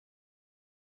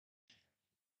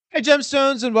Hey,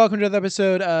 Gemstones, and welcome to another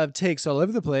episode of Takes All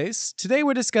Over the Place. Today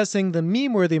we're discussing the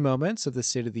meme-worthy moments of the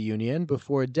State of the Union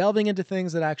before delving into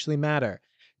things that actually matter.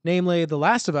 Namely, The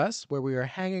Last of Us, where we are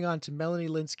hanging on to Melanie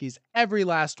Linsky's every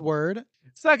last word.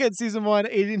 Second Season 1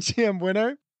 8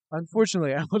 winner.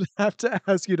 Unfortunately, I would have to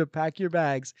ask you to pack your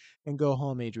bags and go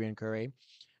home, Adrian Curry.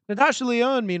 Natasha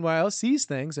Lyonne, meanwhile, sees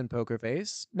things in Poker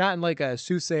Face, not in like a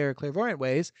soothsayer clairvoyant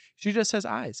ways. She just has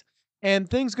eyes. And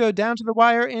things go down to the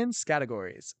wire in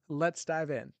categories. Let's dive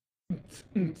in.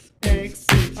 Takes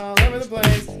all over the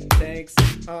place. Takes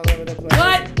all over the place.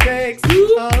 What? Takes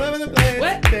all over the place.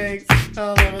 What? Takes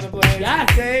all over the place.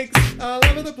 Yes. Takes all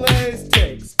over the place.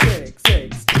 Takes all over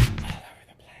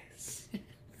the place.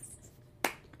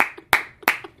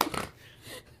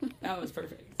 That was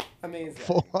perfect. Amazing.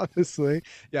 Full honestly.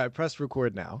 Yeah, I pressed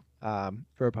record now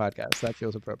for a podcast. That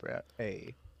feels appropriate.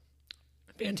 Hey.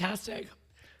 Fantastic.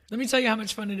 Let me tell you how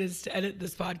much fun it is to edit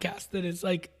this podcast. That is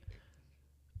like,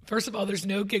 first of all, there's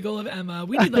no giggle of Emma.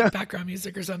 We need like background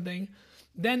music or something.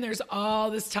 Then there's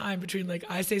all this time between like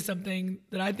I say something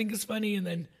that I think is funny and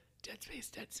then dead space,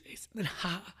 and then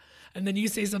ha. And then you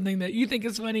say something that you think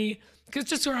is funny because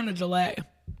just we're on a delay.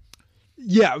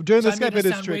 Yeah, during the So Skype it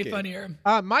is way tricky. funnier.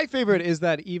 My favorite is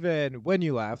that even when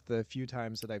you laugh, the few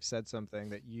times that I've said something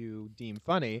that you deem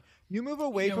funny, you move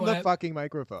away You know from the what? fucking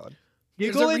microphone.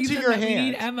 There's Giggle a into reason your that we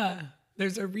need hand. Emma.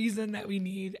 There's a reason that we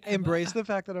need Emma. Embrace the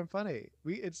fact that I'm funny.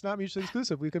 It's not mutually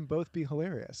exclusive. We can both be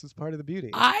hilarious. It's part of the beauty.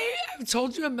 I have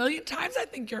told you a million times I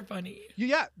think you're funny.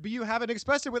 Yeah, but you haven't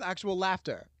expressed it with actual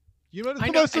laughter. You know what I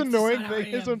the know, most it's just annoying not how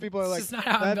thing I is am. when people are It's like, just not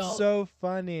how I'm "That's built." so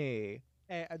funny."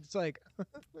 And it's like,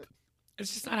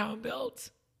 It's just not how I'm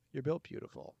built. you're built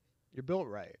beautiful. You're built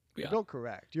right. You're Yeah. built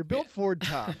correct. You're built Ford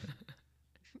tough.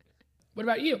 What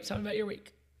about you? Tell me about your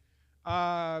week.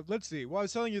 Let's see. Well, I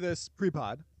was telling you this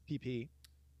pre-pod, PP,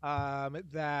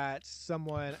 that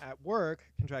someone at work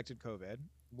contracted COVID,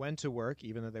 went to work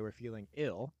even though they were feeling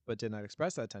ill, but did not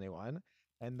express that to anyone,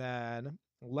 and then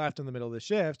left in the middle of the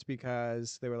shift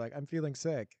because they were like, "I'm feeling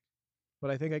sick,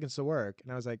 but I think I can still work."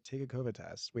 And I was like, "Take a COVID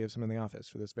test. We have some in the office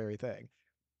for this very thing."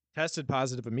 Tested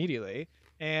positive immediately,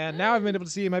 and now I've been able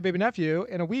to see my baby nephew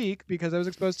in a week because I was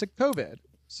exposed to COVID.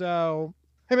 So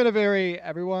I'm in a very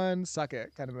everyone suck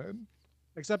it kind of mood.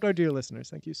 Except our dear listeners.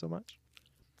 Thank you so much.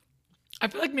 I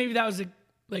feel like maybe that was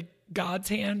like God's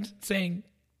hand saying,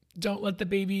 don't let the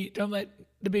baby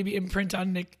imprint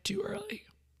on Nick too early.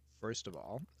 First of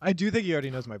all, I do think he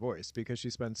already knows my voice because she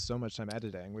spends so much time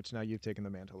editing, which now you've taken the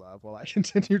mantle of while I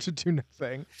continue to do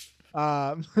nothing.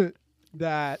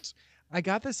 That I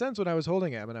got the sense when I was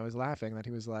holding him and I was laughing that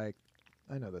he was like,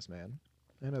 "I know this man.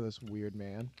 I know this weird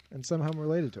man. And somehow I'm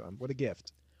related to him. What a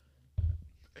gift."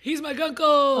 He's my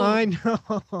uncle. I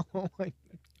know.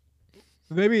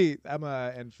 Maybe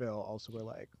Emma and Phil also were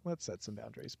like, "Let's set some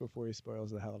boundaries before he spoils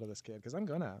the hell out of this kid because I'm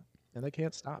gonna, and they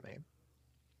can't stop me."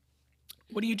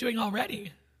 What are you doing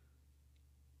already?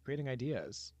 Creating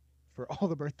ideas for all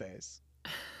the birthdays.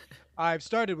 I've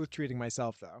started with treating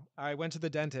myself though. I went to the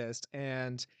dentist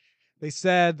and they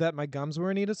said that my gums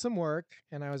were in need of some work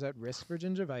and I was at risk for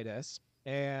gingivitis.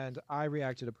 And I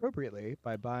reacted appropriately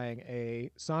by buying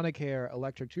a Sonicare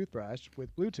electric toothbrush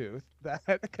with Bluetooth that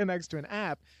connects to an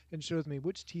app and shows me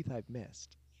which teeth I've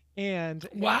missed. And a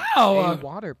Wow.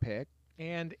 water pick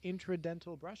and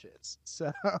intradental brushes.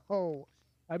 So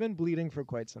I've been bleeding for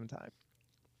quite some time.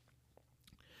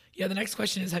 Yeah, the next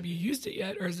question is, have you used it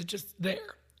yet or is it just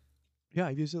there? Yeah,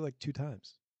 I've used it like 2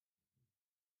 times.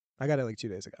 I got it like 2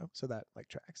 days ago, so that like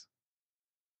tracks.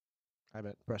 I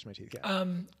haven't brushed my teeth yet.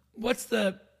 What's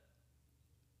the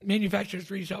manufacturer's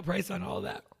retail price on all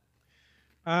of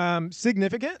that?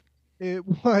 Significant. It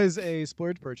was a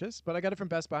splurge purchase, but I got it from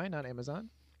Best Buy, not Amazon,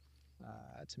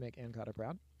 to make Ann Cotter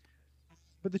proud.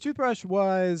 But the toothbrush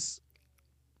was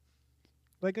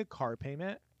like a car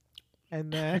payment,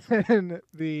 and then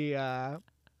the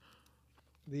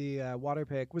water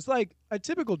pick was like a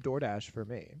typical DoorDash for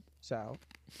me. So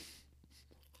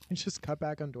I just cut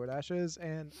back on DoorDashes,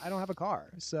 and I don't have a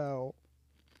car, so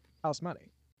house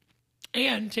money.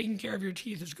 And taking care of your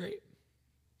teeth is great.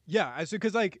 Yeah,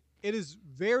 because like it is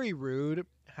very rude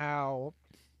how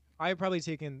I've probably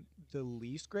taken the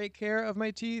least great care of my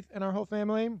teeth in our whole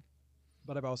family,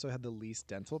 but I've also had the least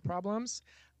dental problems.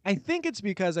 I think it's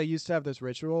because I used to have this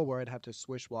ritual where I'd have to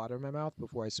swish water in my mouth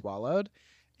before I swallowed,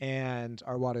 and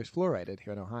our water's fluoridated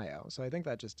here in Ohio, so I think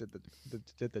that just did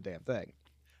the damn thing.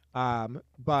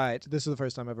 But this is the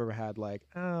first time I've ever had like,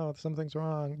 oh, something's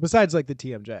wrong. Besides like the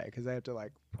TMJ, because I have to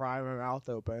like pry my mouth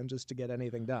open just to get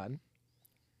anything done.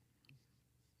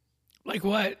 Like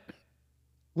what?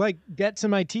 Like get to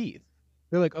my teeth.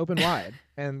 They're like open wide,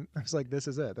 and I was like, this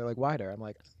is it. They're like wider. I'm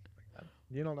like,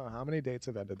 You don't know how many dates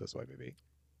have ended this way, baby.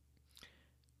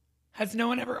 Has no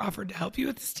one ever offered to help you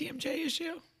with this TMJ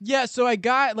issue? Yeah, so I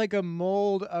got like a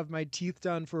mold of my teeth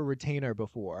done for a retainer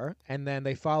before, and then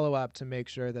they follow up to make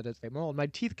sure that it's a mold. My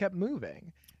teeth kept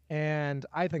moving, and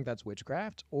I think that's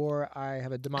witchcraft, or I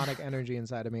have a demonic energy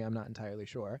inside of me. I'm not entirely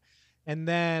sure. And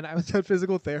then I was at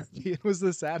physical therapy. It was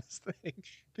the saddest thing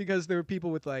because there were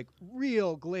people with like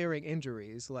real glaring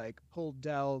injuries, like pulled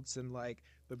delts and like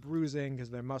the bruising because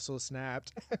their muscles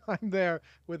snapped. I'm there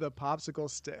with a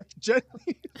popsicle stick,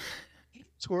 gently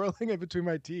twirling it between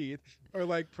my teeth or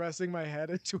like pressing my head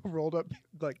into a rolled up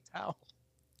like towel.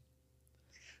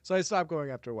 So I stopped going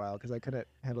after a while because I couldn't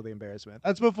handle the embarrassment.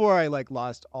 That's before I like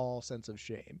lost all sense of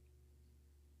shame.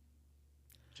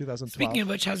 2012. Speaking of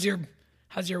which, how's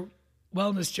your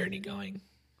wellness journey going?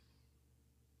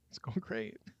 It's going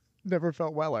great. Never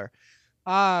felt weller.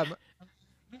 I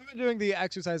haven't been doing the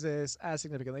exercises as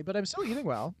significantly, but I'm still eating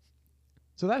well.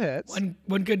 So that hits.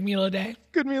 One good meal a day.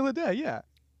 Good meal a day, yeah.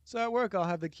 So at work, I'll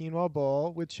have the quinoa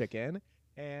bowl with chicken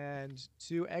and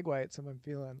 2 egg whites if I'm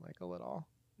feeling like a little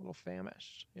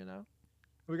famished, you know?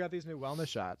 We got these new wellness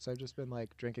shots. I've just been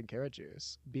like drinking carrot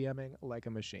juice, BMing like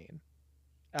a machine.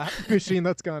 A machine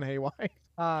that's gone haywire.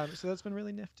 So that's been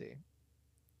really nifty.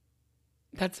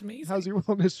 That's amazing. How's your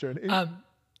wellness journey? I'm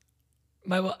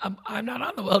not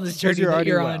on the wellness journey you're that already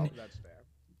you're well. on. That's fair.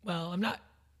 Well, I'm not.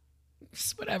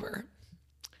 Just whatever.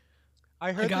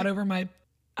 I got over my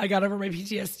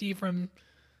PTSD from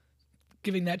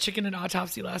giving that chicken an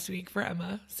autopsy last week for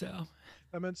Emma. So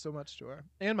that meant so much to her.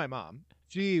 And my mom.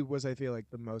 She was, I feel like,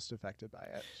 the most affected by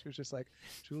it. She was just like,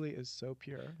 Julie is so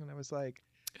pure. And I was like,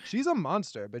 she's a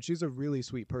monster, but she's a really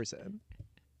sweet person.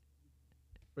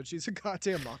 But she's a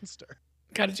goddamn monster.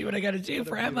 Gotta do what I gotta do What a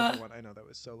for beautiful Emma. one. I know, that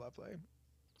was so lovely.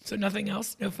 So nothing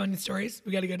else? No fun stories?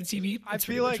 We gotta go to TV? That's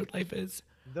feel pretty much like what life is.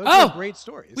 Those are great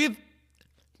stories.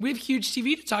 We have huge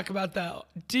TV to talk about, though.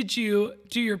 Did you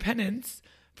do your penance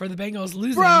for the Bengals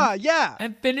losing? Bruh, yeah.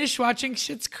 And finish watching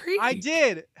Schitt's Creek? I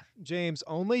did. James,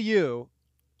 only you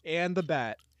and the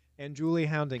bet and Julie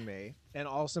hounding me and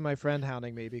also my friend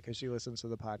hounding me because she listens to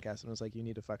the podcast and was like, you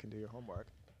need to fucking do your homework.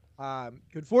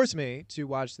 Could force me to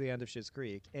watch the end of Schitt's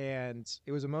Creek. And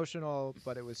it was emotional,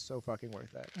 but it was so fucking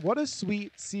worth it. What a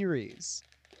sweet series.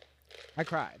 I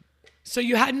cried. So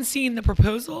you hadn't seen The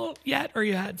Proposal yet, or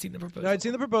you had seen The Proposal? No, I'd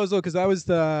seen The Proposal because that was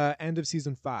the end of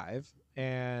season 5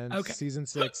 and Okay. season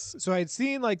 6. So I'd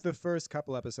seen like the first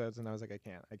couple episodes and I was like,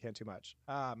 I can't too much.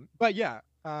 But yeah,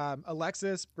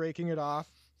 Alexis breaking it off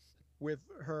with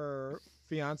her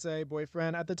fiance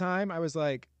boyfriend at the time. I was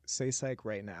like, say psych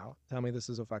right now. Tell me this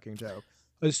is a fucking joke.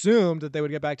 Assumed that they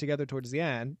would get back together towards the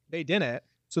end. They didn't.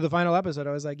 So the final episode,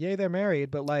 I was like, yay, they're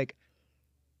married. But like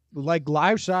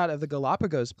live shot of the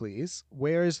Galapagos, please.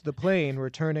 Where's the plane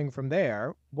returning from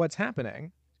there? What's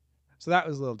happening? So that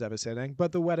was a little devastating.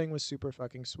 But the wedding was super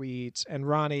fucking sweet. And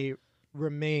Ronnie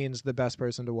remains the best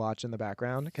person to watch in the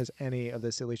background because any of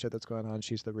the silly shit that's going on,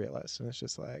 she's the realist. And it's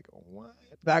just like, what?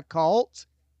 That cult?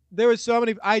 There was so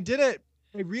many. I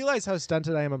realized how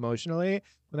stunted I am emotionally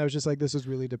when I was just like, this is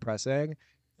really depressing.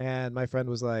 And my friend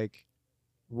was like,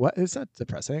 what? It's not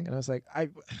depressing. And I was like, I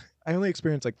only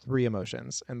experience like 3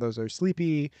 emotions. And those are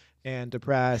sleepy and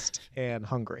depressed and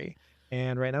hungry.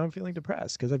 And right now I'm feeling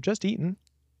depressed because I've just eaten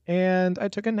and I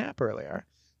took a nap earlier.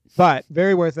 But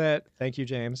very worth it. Thank you,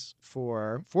 James,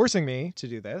 for forcing me to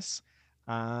do this.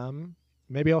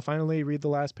 Maybe I'll finally read the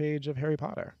last page of Harry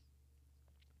Potter.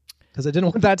 Because I didn't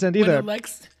want that to end either.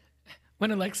 When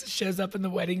Alexis shows up in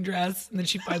the wedding dress and then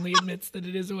she finally admits that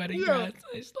it is a wedding dress.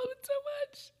 I just love it so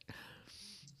much.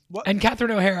 What? And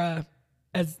Catherine O'Hara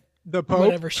as The Pope?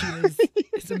 whatever she is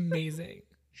is amazing.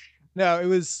 No, it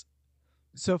was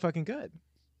so fucking good.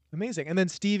 Amazing. And then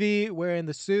Stevie wearing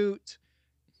the suit.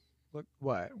 Look,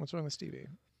 what? What's wrong with Stevie?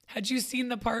 Had you seen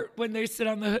the part when they sit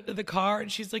on the hood of the car and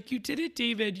she's like, you did it,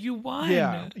 David. You won.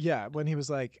 Yeah. When he was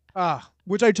like,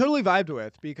 which I totally vibed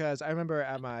with because I remember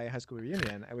at my high school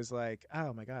reunion, I was like,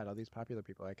 oh my God, all these popular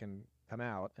people, I can come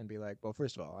out and be like, well,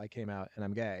 first of all, I came out and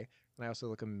I'm gay and I also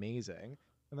look amazing.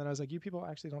 And then I was like, you people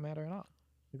actually don't matter at all.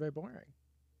 You're very boring.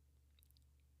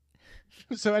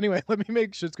 So anyway, let me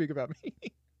make Schitt's Creek about me.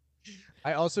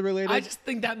 I also related. I just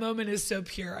think that moment is so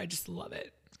pure. I just love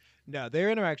it. No, their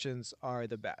interactions are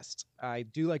the best. I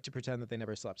do like to pretend that they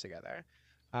never slept together.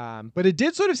 But it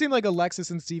did sort of seem like Alexis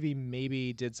and Stevie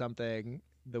maybe did something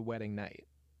the wedding night.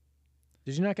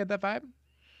 Did you not get that vibe?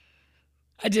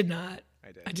 I did not.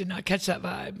 I did. I did not catch that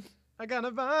vibe. I got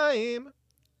a vibe.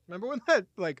 Remember when that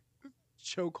like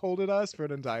chokeholded us for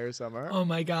an entire summer? Oh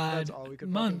my God. That's all we could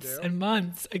months fucking do. and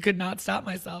months. I could not stop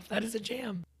myself. That is a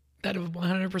jam. That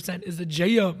 100% is a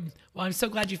jam. Well, I'm so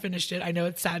glad you finished it. I know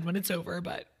it's sad when it's over,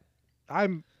 but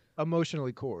I'm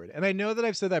emotionally cord. And I know that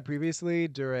I've said that previously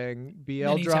during BL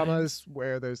Many dramas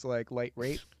where there's like light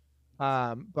rape.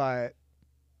 But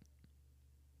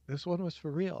this one was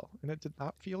for real and it did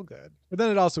not feel good. But then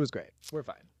it also was great. We're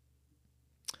fine.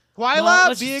 Twyla let's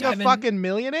just being a dive in. fucking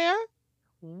millionaire?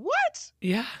 What?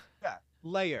 yeah. Yeah.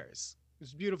 Layers. It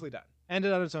was beautifully done.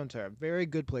 Ended on its own term. Very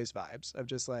good place vibes of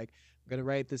just like, I'm going to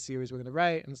write this series we're going to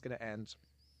write and it's going to end.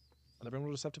 And everyone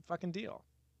will just have to fucking deal.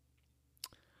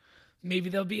 Maybe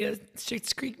there'll be a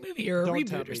Schitt's Creek movie or a Don't reboot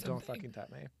tap or me. something. Don't fucking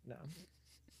tap me. No.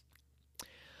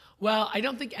 Well, I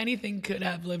don't think anything could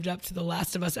have lived up to the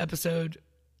Last of Us episode.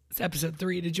 It's episode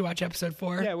 3. Did you watch episode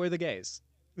 4? Yeah, we're the gays.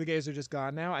 The gays are just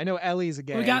gone now. I know Ellie's a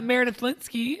gay. We got Meredith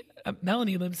Linsky.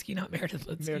 Melanie Linsky, not Meredith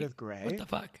Linsky. Meredith Grey. What the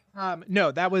fuck?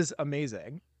 No, that was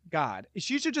amazing. God,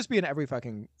 she should just be in every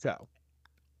fucking show.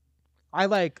 I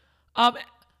like. And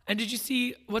did you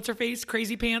see what's her face?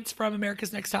 Crazy Pants from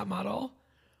America's Next Top Model.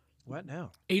 What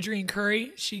now? Adrienne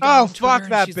Curry. She got Oh on Twitter fuck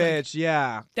and that she's like, bitch!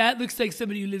 Yeah. that looks like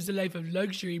somebody who lives a life of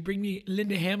luxury. Bring me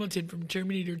Linda Hamilton from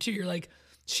Terminator 2. You're like,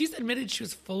 she's admitted she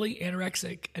was fully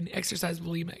anorexic and exercise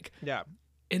bulimic Yeah.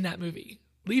 in that movie.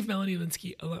 Leave Melanie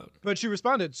Linsky alone. But she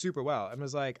responded super well and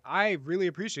was like, I really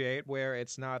appreciate where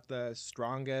it's not the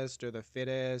strongest or the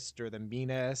fittest or the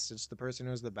meanest. It's the person who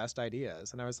has the best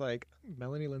ideas. And I was like,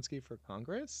 Melanie Linsky for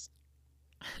Congress?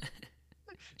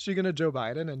 She gonna Joe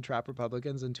Biden and trap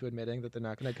Republicans into admitting that they're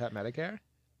not gonna cut Medicare?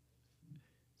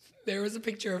 There was a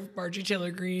picture of Marjorie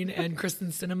Taylor Greene and Kristen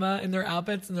Sinema in their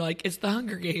outfits, and they're like, it's the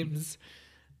Hunger Games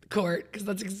court, because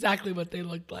that's exactly what they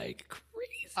looked like.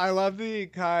 Crazy. I love the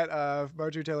cut of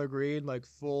Marjorie Taylor Greene, like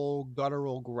full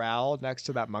guttural growl next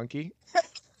to that monkey.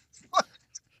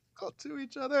 To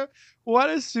each other.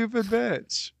 What a stupid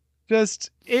bitch.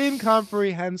 Just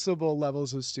incomprehensible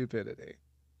levels of stupidity.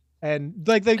 And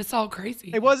like It's all crazy.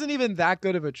 it wasn't even that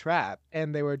good of a trap.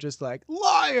 And they were just like,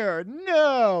 liar,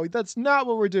 no, that's not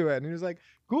what we're doing. And he was like,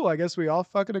 cool, I guess we all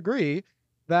fucking agree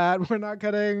that we're not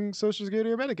cutting Social Security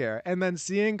or Medicare. And then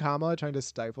seeing Kamala trying to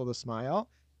stifle the smile,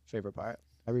 favorite part.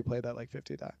 I replayed that like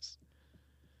 50 times.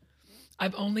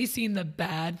 I've only seen the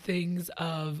bad things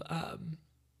of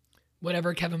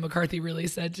whatever Kevin McCarthy really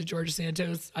said to George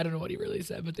Santos. I don't know what he really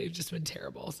said, but they've just been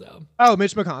terrible. So Oh,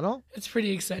 Mitch McConnell? it's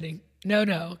pretty exciting.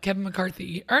 No, Kevin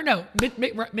McCarthy. Or no,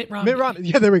 Mitt Romney. Mitt Romney.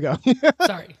 Yeah, there we go.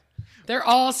 Sorry. They're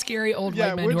all scary old Yeah,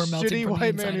 white men which who are melting shitty from the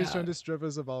white man inside who's out. trying to strip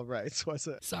us of all rights was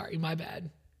it? Sorry, my bad.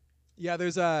 Yeah,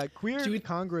 there's a queer Do we-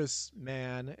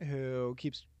 congressman who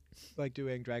keeps like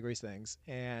doing drag race things,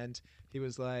 and he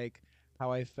was like,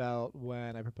 how I felt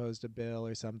when I proposed a bill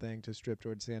or something to strip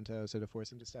George Santos or to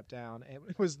force him to step down. And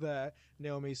it was the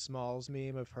Naomi Smalls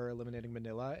meme of her eliminating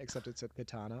Manila, except it said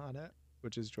Katana on it,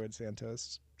 which is George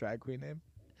Santos' drag queen name.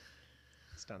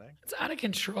 Stunning. It's out of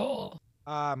control.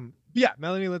 Yeah,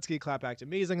 Melanie Linsky clapbacked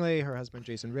amazingly. Her husband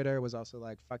Jason Ritter was also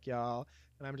like, fuck y'all.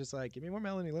 And I'm just like, give me more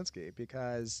Melanie Linsky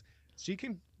because she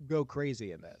can go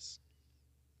crazy in this.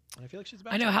 And I feel like she's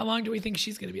about I know. to. How long do we think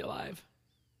she's going to be alive?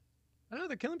 I don't know,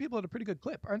 they're killing people at a pretty good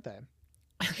clip, aren't they?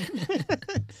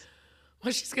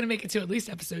 Well, she's going to make it to at least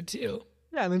episode 2.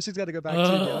 Yeah, and then she's got to go back to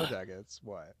Yellow Jackets.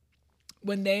 What?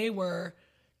 When they were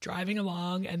driving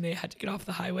along and they had to get off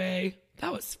the highway,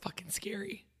 that was fucking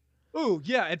scary. Ooh,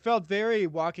 yeah, it felt very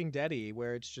Walking Dead-y,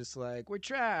 where it's just like, we're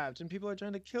trapped and people are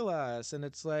trying to kill us. And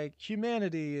it's like,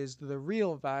 humanity is the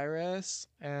real virus.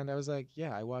 And I was like,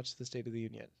 yeah, I watched the State of the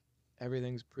Union.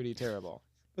 Everything's pretty terrible.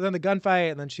 But then the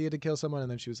gunfight, and then she had to kill someone,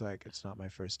 and then she was like, it's not my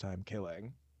first time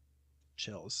killing.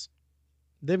 Chills.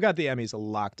 They've got the Emmys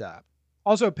locked up.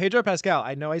 Also, Pedro Pascal,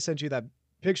 I know I sent you that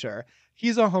picture.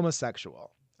 He's a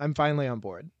homosexual. I'm finally on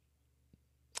board.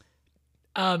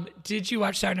 Did you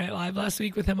watch Saturday Night Live last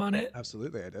week with him on it?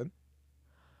 Absolutely, I did.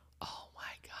 Oh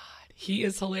my God. He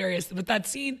is hilarious. But that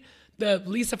scene, the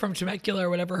Lisa from Temecula or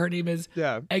whatever her name is,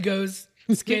 Yeah. Eggo's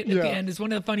skit at Yeah. the end is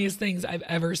one of the funniest things I've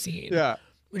ever seen. Yeah.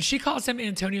 When she calls him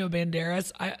Antonio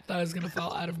Banderas, I thought I was going to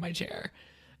fall out of my chair.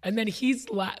 And then he's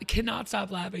cannot stop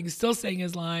laughing, still saying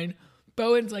his line.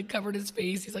 Bowen's like covered his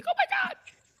face. He's like, oh my God.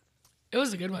 It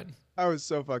was a good one. That was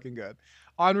so fucking good.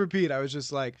 On repeat, I was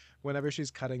just like, whenever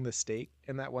she's cutting the steak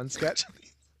in that one sketch,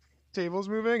 tables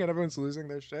moving and everyone's losing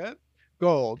their shit.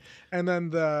 Gold. And then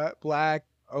the black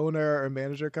owner or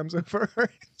manager comes over.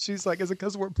 She's like, is it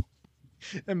because we're...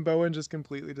 And Bowen just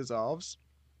completely dissolves.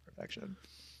 Perfection.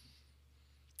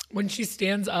 When she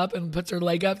stands up and puts her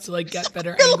leg up to like get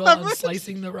better I angle love on it.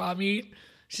 slicing the raw meat,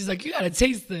 she's like, you got to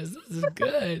taste this. This is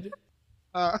good.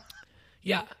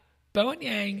 Yeah. Bowen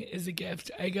Yang is a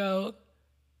gift. Ego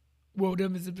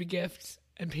Wodum is a big gift.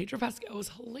 And Pedro Pascal was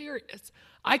hilarious.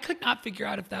 I could not figure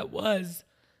out if that was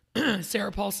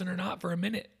Sarah Paulson or not for a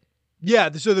minute.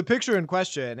 Yeah, so the picture in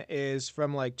question is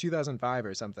from like 2005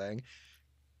 or something,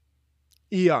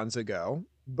 eons ago,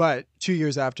 but 2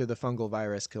 years after the fungal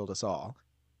virus killed us all.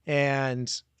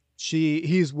 And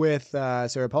he's with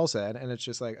Sarah Paulson, and it's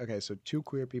just like, okay, so two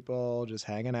queer people just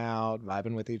hanging out,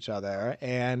 vibing with each other,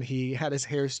 and he had his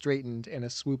hair straightened in a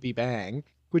swoopy bang,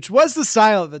 which was the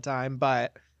style at the time,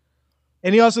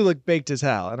 and he also looked baked as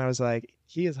hell. And I was like,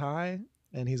 he is high,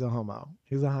 and he's a homo.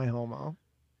 He's a high homo.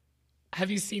 Have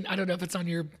you seen, I don't know if it's on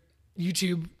your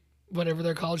YouTube, whatever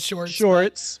they're called,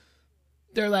 shorts.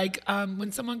 They're like,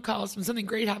 when something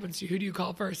great happens to you, who do you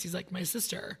call first? He's like, my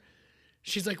sister.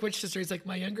 She's like, which sister? He's like,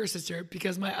 my younger sister,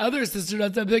 because my other sister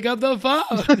doesn't pick up the phone.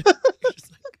 You're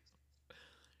just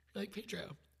like,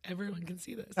 Pedro, everyone can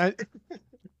see this.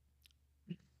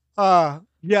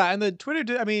 Yeah, and the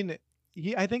Twitter, I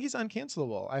think he's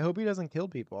uncancelable. I hope he doesn't kill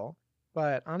people.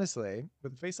 But honestly,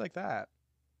 with a face like that,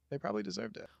 they probably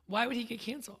deserved it. Why would he get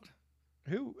canceled?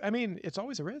 It's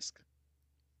always a risk.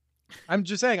 I'm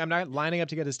just saying, I'm not lining up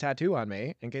to get his tattoo on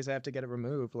me in case I have to get it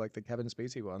removed, like the Kevin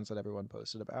Spacey ones that everyone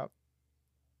posted about.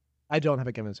 I don't have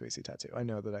a Kevin Spacey tattoo. I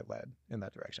know that I led in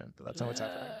that direction, but that's not what's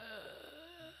happening.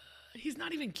 He's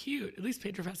not even cute. At least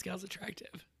Pedro Pascal's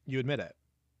attractive. You admit it.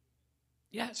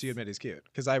 Yes. So you admit he's cute.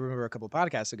 Because I remember a couple of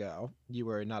podcasts ago, you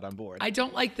were not on board. I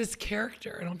don't like this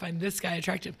character. I don't find this guy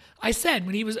attractive. I said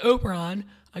when he was Oberon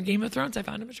on Game of Thrones, I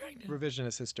found him attractive.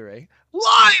 Revisionist history.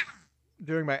 Live!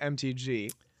 During my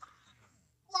MTG.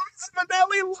 Liza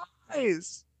Minnelli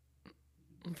lies!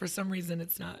 For some reason,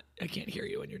 it's not. I can't hear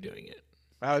you when you're doing it.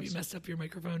 Wow, Have you messed up your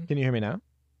microphone? Can you hear me now?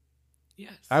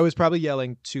 Yes. I was probably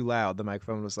yelling too loud. The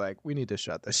microphone was like, we need to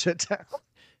shut this shit down.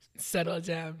 Settle it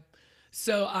down.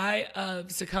 So I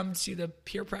succumbed to the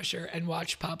peer pressure and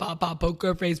watched pop, pop, pop,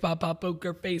 poker face, pop, pop,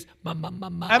 poker face, ma.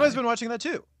 Emma's been watching that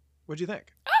too. What'd you think?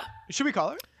 Should we call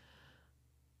her?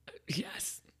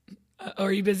 Yes.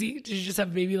 Are you busy? Did you just have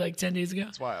a baby like 10 days ago?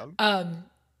 It's wild.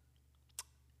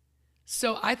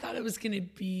 So I thought it was going to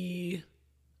be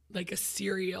like a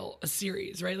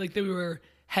series, right? Like that we were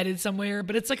headed somewhere,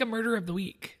 but it's like a murder of the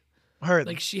week. Heard.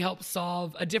 Like she helps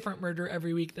solve a different murder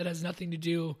every week that has nothing to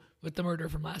do with the murder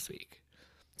from last week.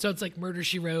 So it's like Murder,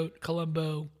 She Wrote,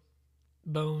 Columbo,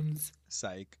 Bones.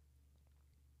 Psych.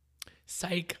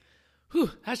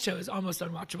 Whew, that show is almost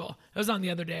unwatchable. I was on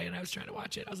the other day and I was trying to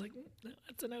watch it. I was like, no,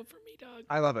 that's a no for me, dog.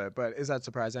 I love it, but is that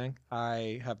surprising?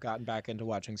 I have gotten back into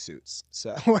watching Suits,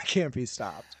 so I can't be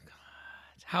stopped. God.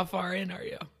 How far in are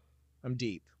you? I'm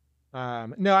deep.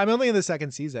 No, I'm only in the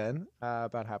second season,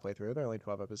 about halfway through. There are only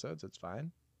 12 episodes. It's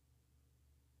fine.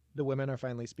 The women are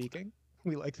finally speaking.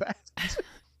 We like that.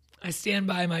 I stand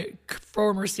by my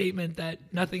former statement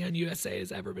that nothing on USA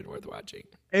has ever been worth watching.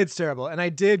 It's terrible. And I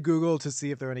did Google to see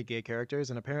if there are any gay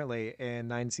characters, and apparently in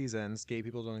 9 seasons, gay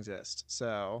people don't exist.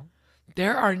 So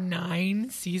there are 9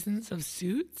 seasons of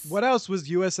Suits? What else was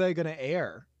USA going to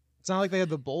air? It's not like they had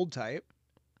the bold type.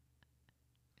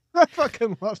 I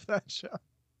fucking love that show.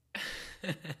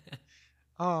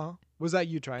 Oh, was that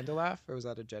you trying to laugh, or was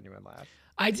that a genuine laugh?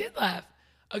 I did laugh.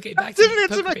 Okay, back to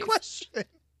didn't answer my question.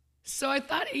 So I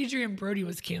thought Adrian Brody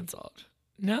was canceled.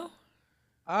 No?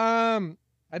 I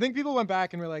think people went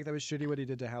back and were like, that was shitty what he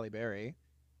did to Halle Berry.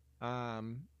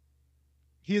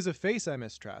 He is a face I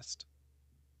mistrust.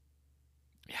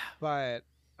 Yeah. But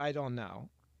I don't know.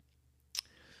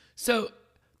 So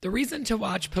the reason to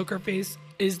watch Poker Face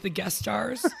is the guest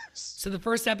stars. So the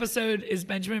first episode is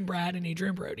Benjamin Bratt and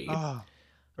Adrian Brody. Oh,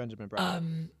 Benjamin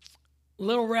Bratt.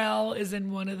 Lil Rel is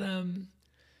in one of them.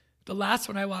 The last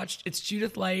one I watched, it's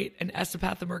Judith Light and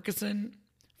Estapatha Murkison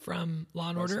from Law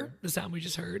and Order, the sound we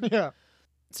just heard. Yeah.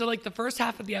 So like the first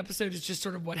half of the episode is just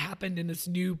sort of what happened in this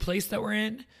new place that we're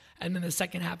in. And then the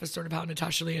second half is sort of how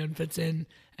Natasha Lyonne fits in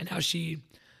and how she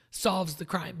solves the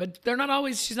crime. But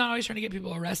she's not always trying to get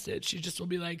people arrested. She just will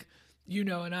be like, you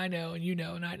know, and I know, and you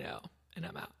know, and I know, and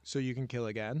I'm out. So you can kill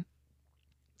again?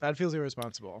 That feels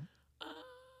irresponsible.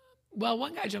 Well,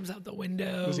 one guy jumps out the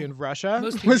window. Was he in Russia?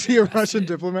 Most Was he a people Russian arrested.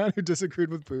 diplomat who disagreed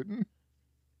with Putin?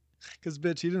 Because,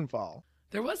 bitch, he didn't fall.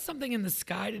 There was something in the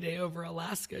sky today over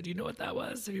Alaska. Do you know what that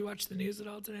was? Have you watched the news at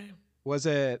all today? Was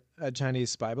it a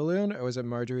Chinese spy balloon, or was it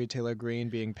Marjorie Taylor Greene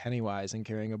being Pennywise and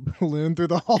carrying a balloon through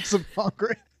the halls of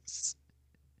Congress?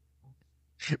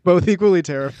 Both equally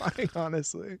terrifying,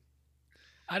 honestly.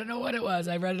 I don't know what it was.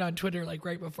 I read it on Twitter like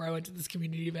right before I went to this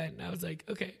community event, and I was like,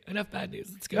 okay, enough bad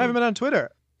news. Let's go. I haven't been on Twitter.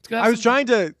 Let's go have I was some fun.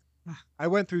 trying to. I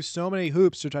went through so many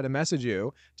hoops to try to message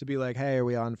you to be like, hey, are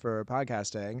we on for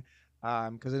podcasting?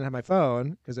 Because I didn't have my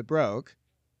phone because it broke.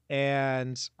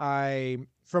 And I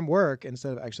from work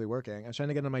instead of actually working. I was trying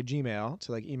to get on my Gmail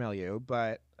to like email you,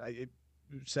 but it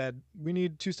said we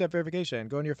need 2-step verification.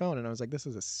 Go on your phone, and I was like, this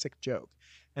is a sick joke.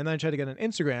 And then I tried to get on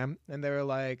Instagram, and they were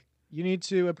like, you need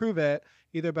to approve it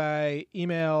either by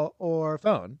email or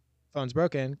phone. Phone's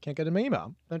broken, can't get in my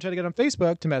email. Then I tried to get on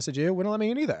Facebook to message you, wouldn't let me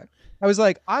in either. I was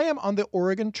like, I am on the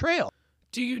Oregon Trail.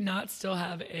 Do you not still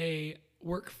have a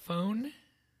work phone?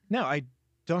 No, I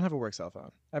don't have a work cell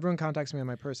phone. Everyone contacts me on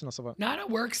my personal cell phone. Not a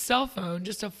work cell phone,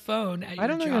 just a phone at your I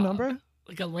don't know job. your number.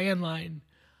 Like a landline.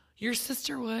 Your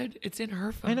sister would. It's in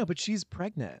her phone. I know, but she's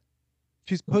pregnant.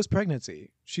 She's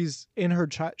post-pregnancy. She's in her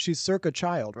she's circa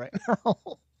child right now.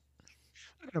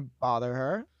 I'm not gonna bother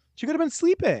her. She could have been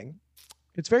sleeping.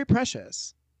 It's very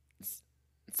precious.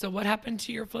 So what happened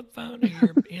to your flip phone or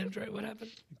your Android? What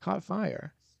happened? It caught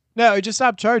fire. No, it just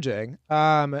stopped charging.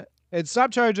 It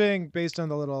stopped charging based on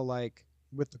the little like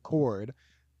with the cord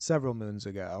several moons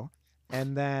ago,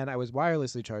 and then I was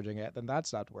wirelessly charging it. Then that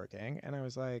stopped working, and I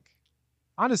was like,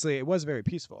 honestly, it was very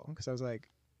peaceful because I was like,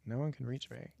 no one can reach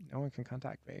me, no one can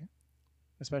contact me,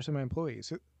 especially my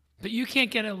employees. But you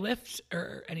can't get a lift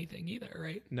or anything either,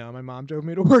 right? No, my mom drove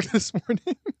me to work this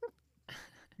morning.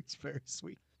 It's very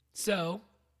sweet. So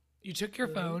you took your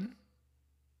phone.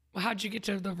 Well, how'd you get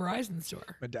to the Verizon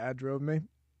store? My dad drove me.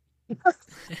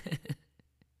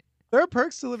 There are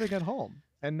perks to living at home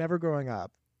and never growing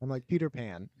up. I'm like Peter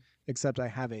Pan, except I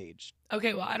have aged.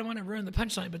 Okay, well, I don't want to ruin the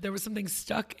punchline, but there was something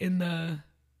stuck in the...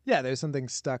 Yeah, there's something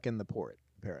stuck in the port,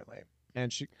 apparently.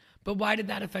 And But why did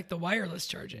that affect the wireless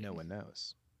charging? no one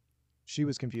knows. She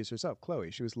was confused herself.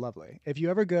 Chloe, she was lovely. If you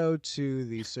ever go to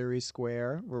the Surrey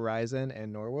Square, Verizon,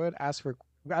 and Norwood, ask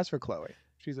for Chloe.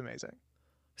 She's amazing.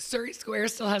 Surrey Square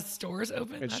still has stores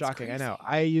open? It's That's shocking. crazy. I know.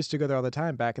 I used to go there all the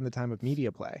time back in the time of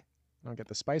Media Play. I don't get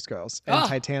the Spice Girls and Oh.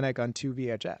 Titanic on 2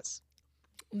 VHS.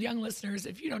 Young listeners,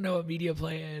 if you don't know what Media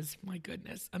Play is, my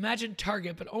goodness. Imagine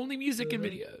Target, but only music and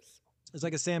videos. It's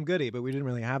like a Sam Goody, but we didn't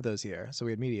really have those here. So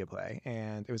we had Media Play,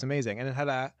 and it was amazing. And it had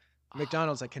a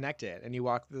McDonald's like connected, and you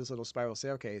walk through this little spiral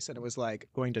staircase, and it was like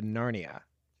going to Narnia,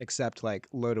 except like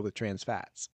loaded with trans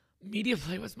fats. Media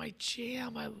Play was my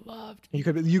jam. I loved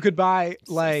You could buy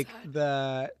So like sad.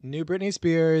 the new Britney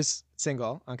Spears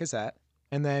single on cassette,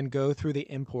 and then go through the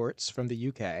imports from the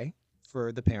UK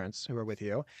for the parents who are with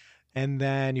you. And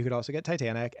then you could also get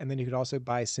Titanic, and then you could also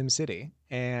buy SimCity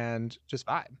and just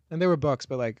vibe. And there were books,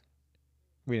 but like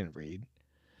we didn't read.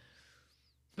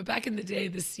 But back in the day,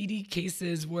 the CD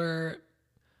cases were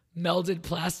melded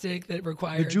plastic that The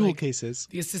required jewel like, cases.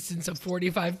 the assistance of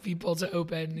 45 people to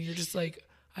open. And you're just like,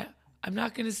 I'm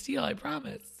not going to steal, I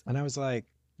promise. And I was like,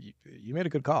 you made a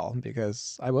good call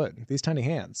because I would. These tiny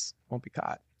hands won't be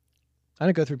caught. I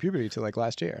didn't go through puberty till like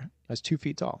last year. I was 2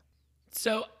 feet tall.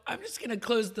 So I'm just going to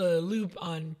close the loop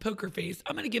on Poker Face.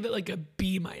 I'm going to give it like a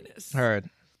B minus. Heard.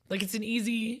 Like it's an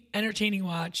easy, entertaining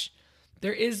watch.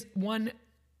 There is one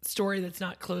story that's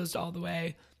not closed all the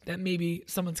way that maybe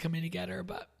someone's coming to get her.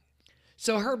 But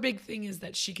so her big thing is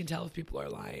that she can tell if people are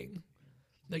lying.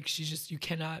 Like she's just, you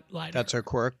cannot lie to That's her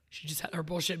quirk. She just, her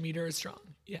bullshit meter is strong.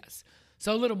 Yes.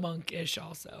 So a little monkish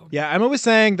also. Yeah, I'm always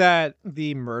saying that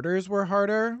the murders were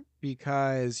harder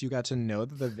because you got to know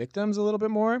the victims a little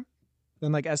bit more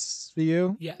than like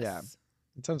SVU. Yes. Yeah,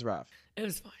 it sounds rough. It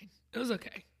was fine. It was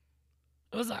okay.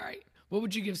 It was all right. What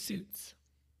would you give Suits?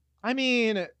 I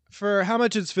mean, for how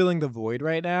much it's filling the void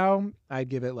right now, I'd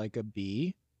give it like a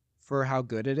B. For how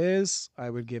good it is, I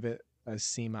would give it a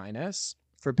C minus.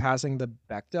 For passing the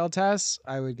Bechdel test,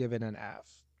 I would give it an F.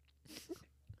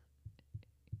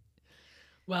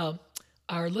 Well,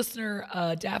 our listener,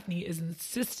 Daphne, is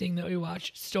insisting that we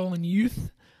watch Stolen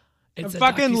Youth. It's I'm a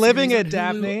fucking docuseries living on it, Hulu.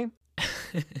 Daphne.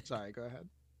 Sorry, go ahead.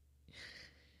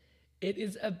 It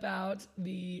is about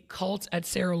the cult at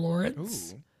Sarah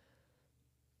Lawrence, Ooh.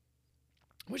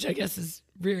 which I guess is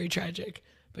very tragic.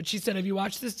 But she said, have you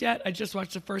watched this yet? I just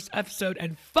watched the first episode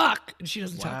and fuck. And she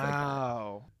doesn't talk like that.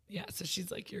 Wow. Yeah, so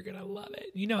she's like, you're going to love it.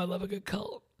 You know I love a good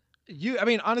cult. I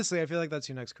mean, honestly, I feel like that's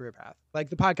your next career path. Like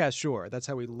the podcast, sure. That's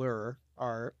how we lure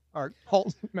our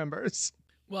cult members.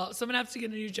 Well, so I'm going to have to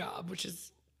get a new job, which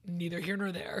is neither here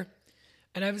nor there.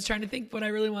 And I was trying to think what I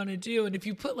really want to do. And if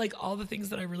you put like all the things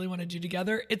that I really want to do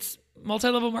together, it's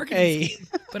multi-level marketing. Hey. scheme.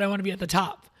 But I want to be at the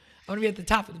top. I want to be at the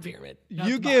top of the pyramid. not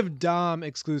You the bottom. give Dom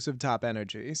exclusive top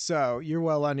energy, so you're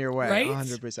well on your way, Right?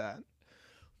 100%.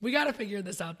 We got to figure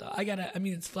this out though. I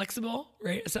mean, it's flexible,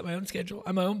 right? I set my own schedule.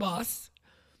 I'm my own boss.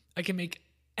 I can make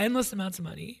endless amounts of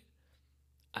money.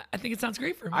 I think it sounds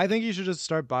great for me. I think you should just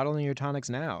start bottling your tonics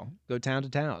now. Go town to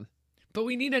town. But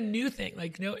we need a new thing,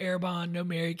 like no Airbond, no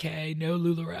Mary Kay, no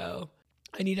LuLaRoe.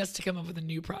 I need us to come up with a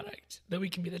new product that we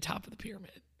can be the top of the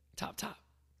pyramid. Top.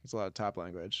 It's a lot of top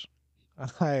language.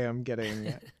 I am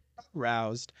getting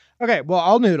roused. Okay, well,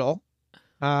 I'll noodle.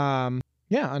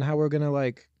 Yeah, on how we're gonna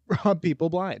like rob people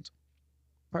blind.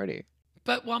 Party.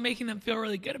 But while making them feel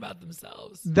really good about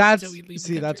themselves. That's until we leave the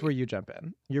see, that's country. where you jump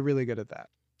in. You're really good at that.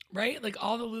 Right? Like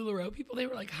all the LuLaRoe people, they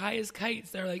were like high as kites.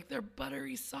 They're like, they're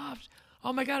buttery soft.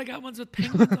 Oh my God, I got ones with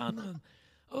penguins on them.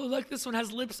 Oh, look, this one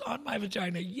has lips on my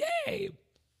vagina. Yay.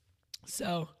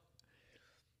 So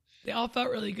they all felt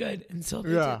really good until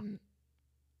they Yeah. didn't.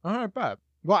 All right, bet.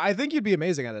 Well, I think you'd be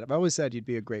amazing at it. I've always said you'd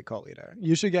be a great cult leader.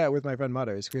 You should get with my friend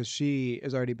Mutters because she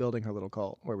is already building her little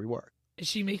cult where we work. Is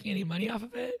she making any money off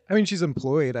of it? I mean, she's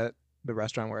employed at the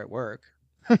restaurant where I work.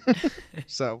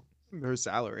 So her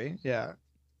salary, yeah.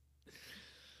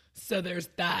 So there's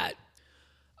that.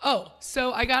 Oh,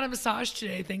 so I got a massage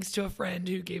today thanks to a friend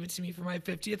who gave it to me for my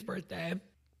 50th birthday.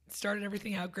 Started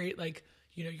everything out great. Like,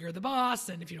 you know, you're the boss,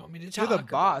 and if you don't want me to talk, You're the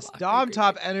blah, boss. blah, blah. Dom Great,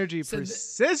 top great. energy So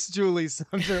persists, Julie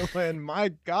Sunderland. My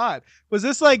God. Was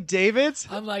this like David's?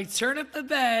 I'm like, turn up the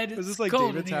bed. Was this It's like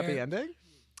cold David's in happy here. ending?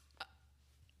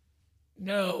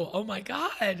 No. Oh my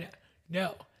God.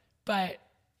 No. But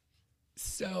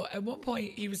so at one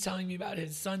point he was telling me about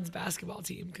his son's basketball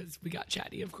team because we got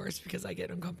chatty, of course, because I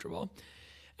get uncomfortable.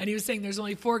 And he was saying there's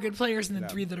only 4 good players and then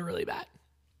 3 that are really bad.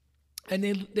 And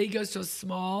they goes to a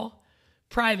small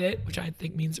private, which I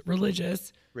think means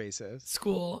religious Racist.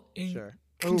 school in Sure.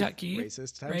 Kentucky. Ooh,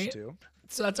 racist times right? 2.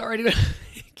 So that's already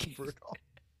Brutal.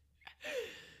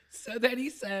 So then he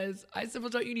says, I said, well,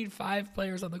 don't you need 5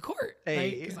 players on the court? Right?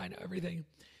 Hey. Because I know everything.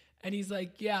 And he's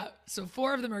like, yeah. So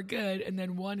 4 of them are good. And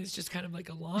then 1 is just kind of like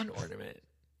a lawn ornament.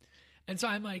 And so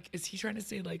I'm like, is he trying to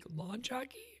say like lawn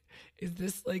jockey? Is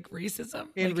this like racism?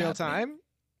 In like, real happening time?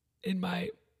 In my,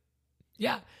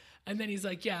 yeah. And then he's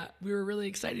like, yeah, we were really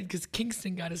excited because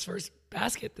Kingston got his first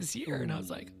basket this year. And I was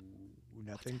like, Ooh,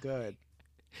 nothing good.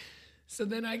 so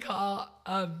then I call,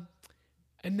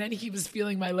 and then he was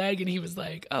feeling my leg and he was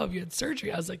like, oh, have you had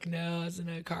surgery? I was like, no, I was in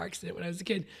a car accident when I was a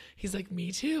kid. He's like,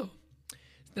 me too.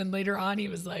 Then later on, he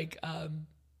was like,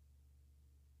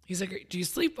 he's like, do you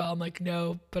sleep well? I'm like,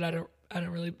 no, but I don't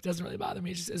really, it doesn't really bother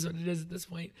me. It just is what it is at this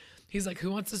point. He's like,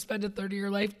 who wants to spend a third of your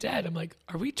life dead? I'm like,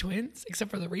 are we twins except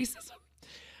for the racism?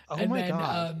 Oh And my then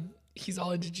God. he's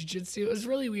all into jujitsu. It was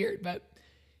really weird, but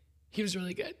he was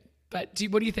really good. But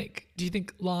what do you think? Do you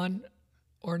think lawn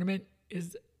ornament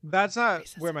is That's not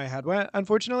Racism. where my head went,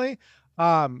 unfortunately.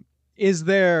 Is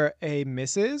there a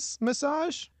Mrs.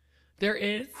 Massage? there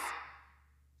is? It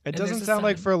And there's doesn't a sound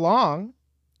like son. for long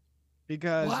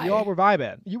because Why? you all were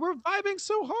vibing. You were vibing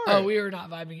so hard. Oh, we were not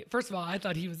vibing. First of all, I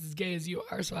thought he was as gay as you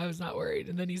are, so I was not worried.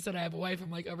 And then he said, I have a wife. I'm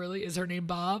like, oh, really? Is her name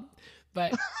Bob?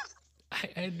 But I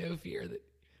had no fear that,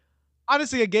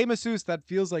 Honestly, a gay masseuse that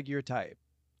feels like your type.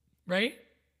 right?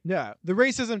 Yeah, the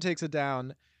racism takes it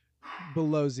down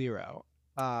below 0.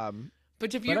 But have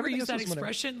But you ever everything used else that was whatever.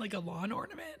 expression, like a lawn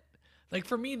ornament? Like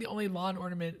for me, the only lawn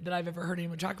ornament that I've ever heard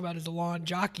anyone talk about is a lawn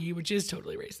jockey, which is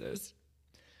totally racist.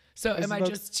 So Is am I the-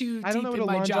 just too I don't deep know what in a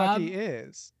my lawn job? jockey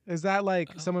is. Is that like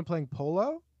someone playing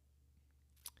polo?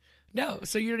 No,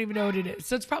 so you don't even know what it is.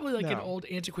 So it's probably like an No. old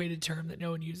antiquated term that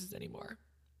no one uses anymore.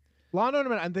 Lawn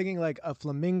ornament, I'm thinking like a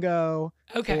flamingo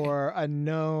Okay. or a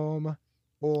gnome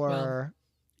or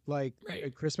like right.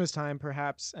 at Christmas time,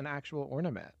 perhaps an actual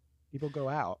ornament. People go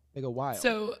out, they go wild.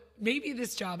 So maybe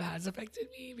this job has affected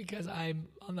me because I'm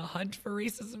on the hunt for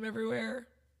racism everywhere.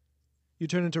 You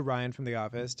turn into Ryan from The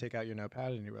Office, take out your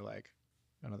notepad, and you were like,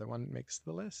 another one makes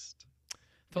the list.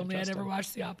 If only I never Interesting.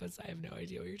 watched The Office, I have no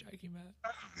idea what you're talking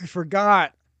about. I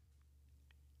forgot.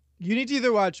 You need to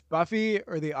either watch Buffy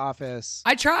or The Office.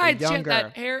 I tried. She had younger.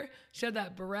 that hair. She had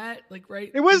that barrette, like right.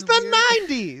 It was in the weird-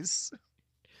 90s.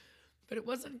 But it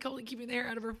wasn't totally keeping the hair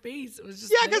out of her face. It was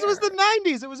just Yeah, because it was the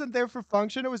there. 90s. It wasn't there for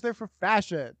function. It was there for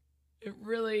fashion. It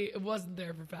wasn't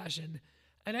there for fashion.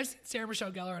 And I've seen Sarah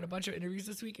Michelle Gellar on a bunch of interviews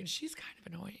this week, and she's kind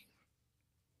of annoying.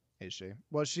 Is she?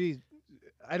 Well,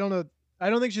 I don't know. I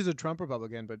don't think she's a Trump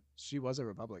Republican, but she was a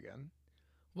Republican.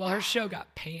 Well, her show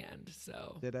got panned,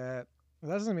 so Did it?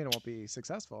 Well, that doesn't mean it won't be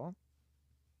successful.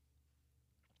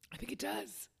 I think it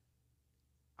does.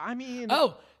 I mean,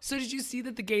 Oh, so did you see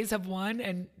that the gays have won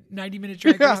and 90-Minute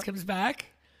Drag Yeah. Race comes back?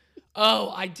 Oh,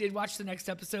 I did watch the next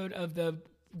episode of the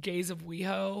Gays of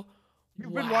WeHo.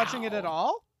 you've been watching it at Wow.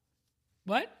 all?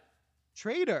 What?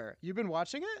 Traitor, you've been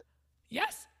watching it?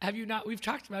 Yes. Have you not? We've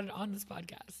talked about it on this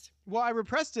podcast. Well, I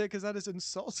repressed it because that is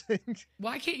insulting.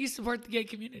 Why can't you support the gay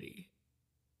community?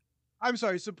 I'm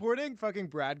sorry, supporting fucking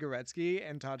Brad Goretzky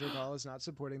and Tadra Hall is not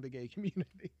supporting the gay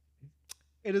community.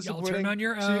 It is Y'all supporting. turn on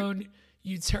your own.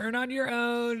 You turn on your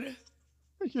own.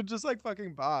 You're just like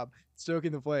fucking Bob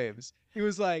stoking the flames. He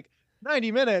was like,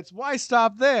 90 minutes. Why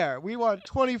stop there? We want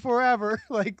 24-hour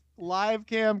like live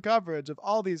cam coverage of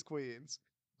all these queens.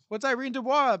 What's Irene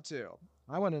Dubois up to?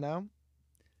 I want to know.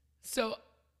 So,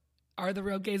 are the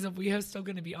Real Gays of WeHo still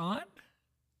going to be on?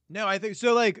 No, I think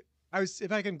so. Like,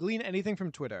 if I can glean anything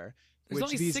from Twitter, There's which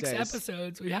only these 6 days,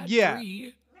 episodes. We had Yeah.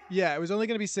 3. yeah, it was only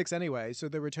going to be 6 anyway. So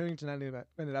they're returning to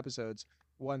 90-minute episodes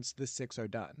once the 6 are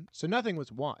done. So nothing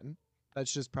was won.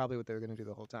 That's just probably what they were going to do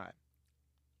the whole time.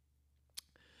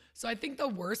 So I think the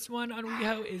worst one on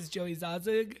WeHo is Joey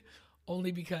Zazig,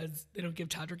 only because they don't give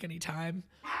Todrick any time.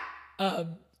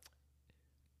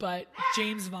 But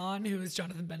James Vaughn, who is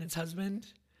Jonathan Bennett's husband,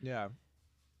 Yeah.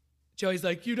 Joey's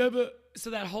like, so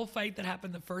that whole fight that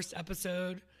happened the first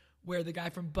episode where the guy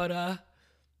from Buddha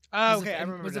Oh, was, okay, I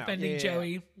remember was now. offending Yeah.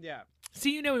 Joey. Yeah.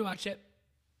 See, you know we watched it.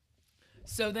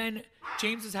 So then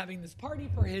James was having this party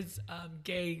for his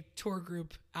gay tour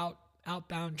group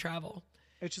outbound travel.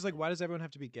 It's just like, why does everyone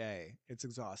have to be gay? It's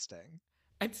exhausting.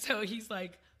 And so he's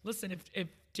like, listen, if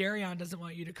Darion doesn't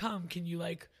want you to come, can you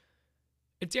like,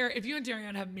 if you and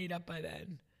Darion have made up by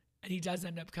then and he does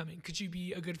end up coming, could you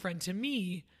be a good friend to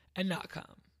me and not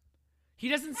come? He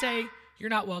doesn't say, you're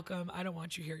not welcome. I don't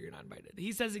want you here. You're not invited.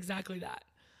 He says exactly that.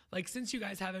 Like, since you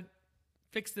guys haven't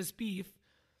fixed this beef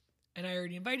and I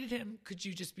already invited him, could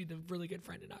you just be the really good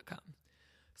friend and not come?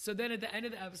 So then at the end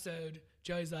of the episode,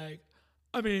 Joey's like,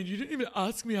 I mean, you didn't even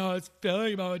ask me how I was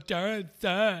feeling about what Darren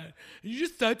said. You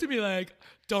just said to me, like,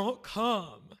 don't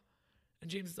come. And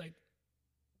James is like,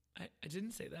 I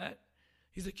didn't say that.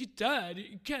 He's like, you did.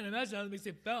 You can't imagine how it makes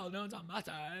me feel. No one's on my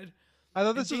side. I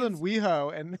thought this was in James-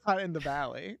 WeHo and not in the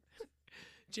Valley.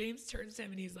 James turns to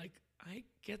him and he's like, I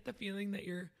get the feeling that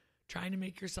you're trying to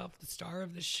make yourself the star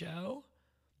of the show,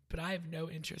 but I have no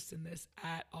interest in this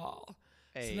at all.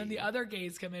 So then the other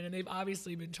gays come in and they've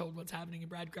obviously been told what's happening. And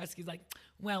Brad Gresky's like,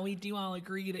 well, we do all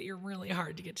agree that you're really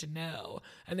hard to get to know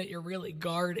and that you're really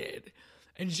guarded.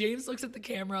 And James looks at the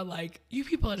camera like, you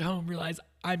people at home realize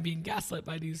I'm being gaslit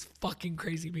by these fucking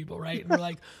crazy people, right? And we're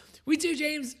like, we do,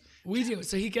 James. We do.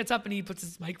 So he gets up and he puts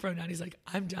his microphone down. He's like,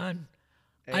 I'm done.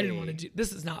 I didn't want to do,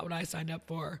 this is not what I signed up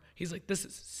for. He's like, this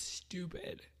is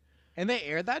stupid. And they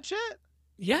aired that shit?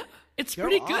 Yeah, it's Go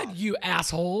pretty off. good, you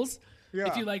assholes. Yeah.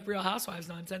 If you like Real Housewives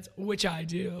nonsense, which I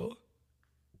do.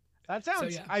 That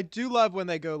sounds. yeah. I do love when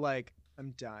they go like,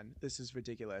 "I'm done. This is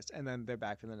ridiculous," and then they're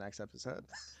back for the next episode.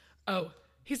 Oh,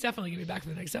 he's definitely gonna be back for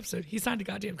the next episode. He signed a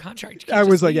goddamn contract. You can't I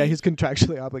was just like, "Yeah, leave. he's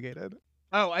contractually obligated."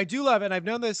 Oh, I do love, and I've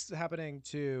known this happening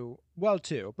to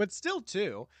two, but still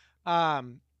two,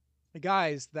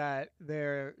 guys that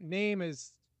their name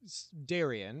is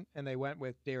Darian, and they went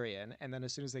with Darian, and then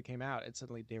as soon as they came out, it's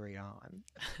suddenly Darion.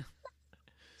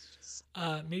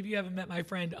 Maybe you haven't met my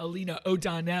friend Alina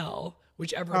O'Donnell,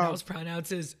 which everyone Oh. else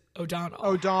pronounces O'Donnell.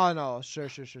 O'Donnell, sure.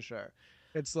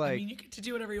 It's like, I mean, you get to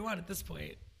do whatever you want at this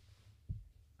point.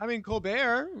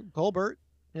 Colbert,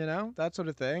 that sort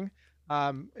of thing.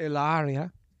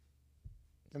 Ilaria,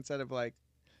 instead of like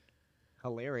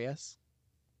hilarious.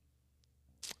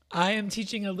 I am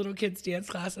teaching a little kids dance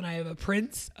class, and I have a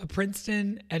Prince, a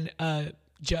Princeton, and a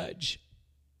Judge.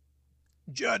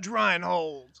 Judge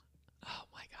Reinhold. Oh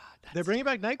my God, They're bringing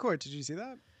back Night Court. Did you see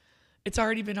that? it's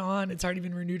already been on. It's already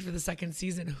been renewed for the second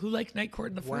season. Who liked Night Court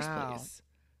in the first Wow. place?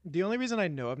 The only reason I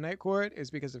know of Night Court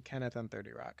is because of Kenneth on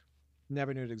 30 Rock.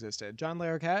 Never knew it existed. John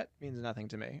Larroquette means nothing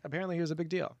to me. Apparently, he was a big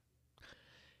deal.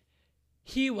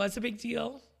 He was a big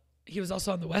deal. He was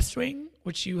also on The West Wing,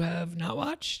 which you have not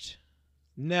watched.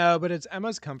 No, but it's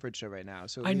Emma's comfort show right now,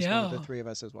 so at I least one of know. the three of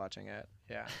us is watching it.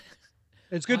 Yeah,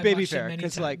 it's good I've baby watched it fare many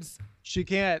because like times. she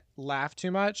can't laugh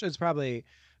too much. It's probably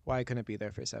why I couldn't be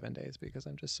there for 7 days because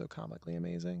I'm just so comically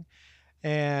amazing.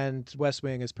 And West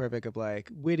Wing is perfect of like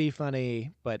witty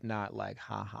funny, but not like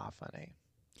ha ha funny.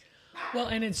 Well,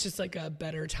 and it's just like a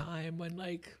better time when,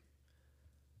 like,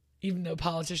 even though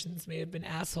politicians may have been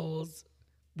assholes,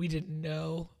 we didn't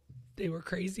know they were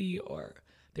crazy or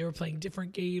they were playing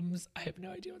different games. I have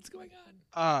no idea what's going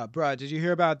on. Bruh, did you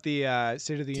hear about the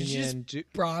State of the Did you Union?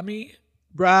 just bra me?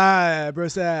 Bruh,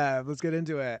 Brosev, let's get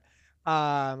into it.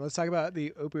 Let's talk about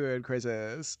the opioid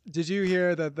crisis. Did you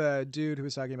hear that the dude who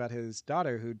was talking about his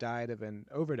daughter who died of an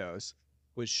overdose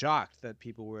was shocked that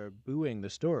people were booing the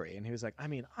story? And he was like, I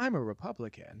mean, I'm a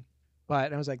Republican.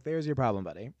 But I was like, there's your problem,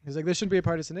 buddy. He's like, this shouldn't be a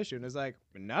partisan issue. And it's like,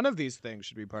 none of these things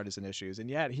should be partisan issues. And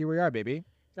yet, here we are, baby.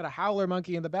 Got a howler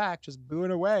monkey in the back just booing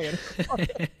away.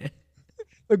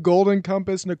 The Golden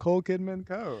Compass Nicole Kidman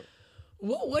coat.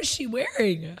 What was she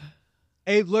wearing?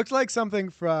 It looked like something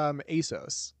from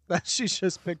ASOS that she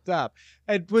just picked up.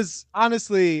 It was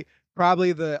honestly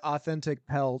probably the authentic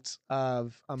pelt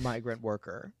of a migrant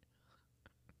worker.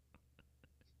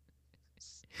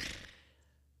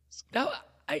 No,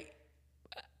 I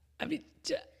mean,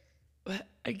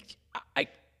 I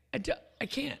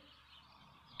can't.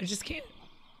 I just can't.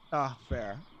 Oh,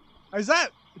 fair. Is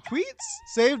that tweets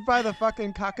saved by the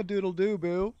fucking cockadoodle-doo,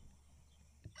 boo?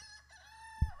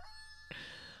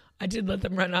 I did let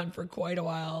them run on for quite a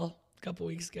while a couple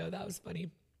weeks ago. That was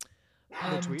funny.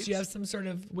 Do you have some sort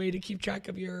of way to keep track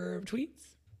of your tweets?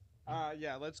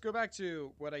 Yeah, let's go back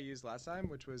to what I used last time,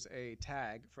 which was a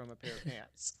tag from a pair of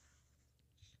pants.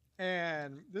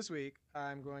 And this week,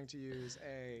 I'm going to use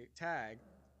a tag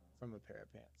from a pair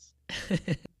of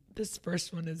pants. This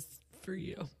first one is for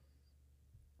you.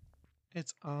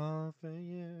 It's all for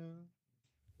you.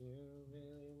 You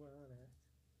really want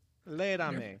it. Lay it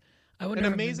on me. I wonder An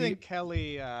if amazing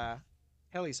Kelly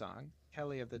song.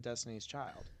 Kelly of the Destiny's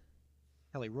Child.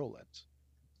 Kelly Rowland.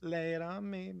 Lay it on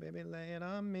me, baby, lay it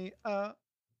on me.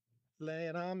 Lay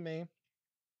it on me.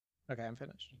 Okay, I'm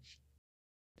finished.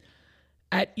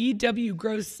 At EW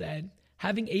Gross said,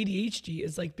 having ADHD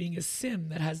is like being a sim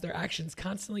that has their actions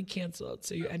constantly canceled.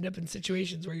 So you end up in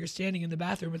situations where you're standing in the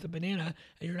bathroom with a banana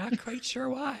and you're not quite sure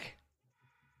why.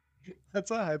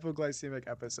 That's a hypoglycemic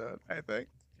episode, I think.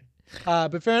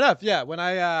 But fair enough. Yeah, when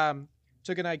I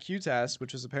took an IQ test,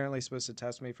 which was apparently supposed to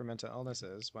test me for mental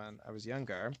illnesses when I was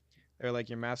younger, they were like,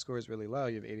 your math score is really low.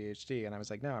 You have ADHD. And I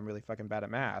was like, no, I'm really fucking bad at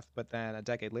math. But then a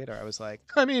decade later, I was like,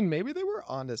 I mean, maybe they were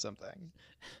onto something.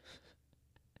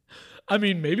 I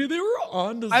mean, maybe they were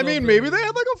onto something. I mean, maybe they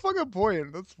had like a fucking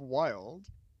point. That's wild.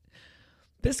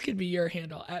 This could be your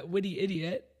handle, at Witty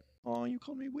Idiot. Oh, you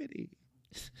called me witty.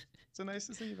 It's the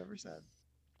nicest thing you've ever said.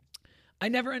 I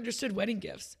never understood wedding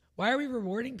gifts. Why are we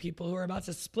rewarding people who are about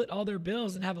to split all their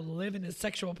bills and have a live-in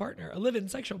sexual partner?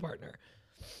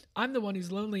 I'm the one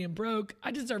who's lonely and broke.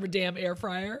 I deserve a damn air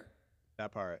fryer.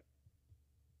 That part.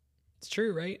 It's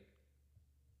true, right?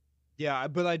 Yeah,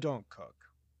 but I don't cook.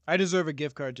 I deserve a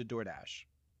gift card to DoorDash.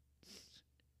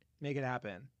 Make it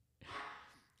happen.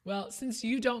 Well, since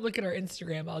you don't look at our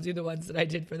Instagram, I'll do the ones that I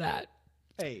did for that.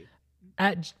 Hey.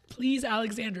 At Please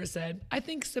Alexandra said, I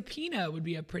think Subpoena would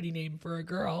be a pretty name for a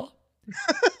girl.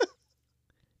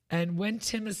 And when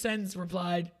Tim Ascends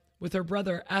replied with her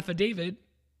brother Affidavit.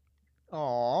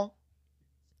 Aw.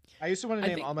 I used to want to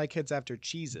name all my kids after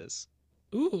cheeses.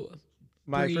 Ooh.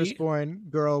 My Brie. firstborn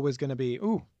girl was going to be,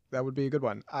 that would be a good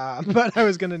one. But I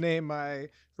was going to name my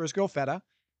first girl Feta,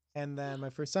 and then my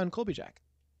first son Colby Jack.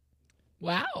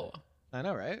 Wow. I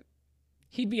know, right?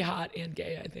 He'd be hot and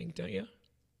gay, I think, don't you?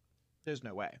 There's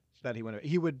no way that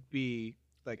he would be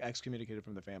like excommunicated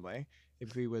from the family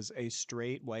if he was a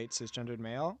straight white cisgendered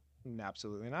male.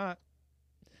 Absolutely not.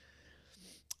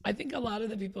 I think a lot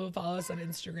of the people who follow us on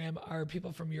Instagram are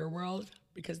people from your world,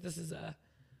 because this is a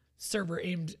server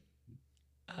aimed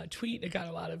tweet. It got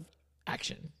a lot of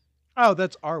action. Oh,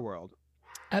 that's our world.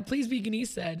 At Please Veganese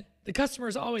said, the customer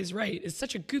is always right is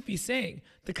such a goofy saying.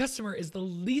 The customer is the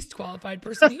least qualified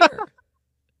person here.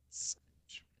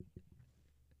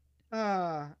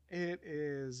 It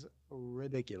is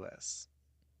ridiculous.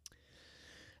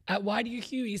 At YDQ,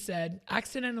 he said,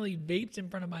 accidentally vaped in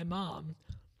front of my mom,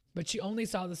 but she only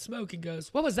saw the smoke and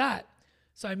goes, what was that?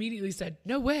 So I immediately said,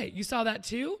 no way, you saw that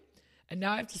too? And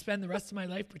now I have to spend the rest of my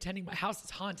life pretending my house is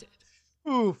haunted.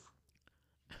 Oof.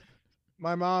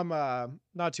 My mom,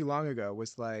 not too long ago,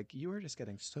 was like, you were just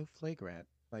getting so flagrant,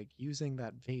 like using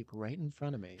that vape right in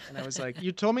front of me. And I was like,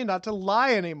 you told me not to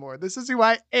lie anymore. This is who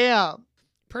I am.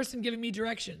 Person giving me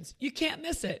directions. You can't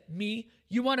miss it. Me,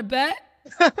 you want to bet?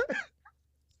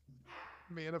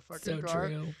 Me in a fucking So car.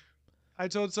 true. I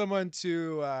told someone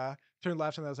to turn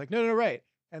left, and I was like, no, right.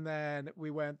 And then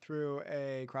we went through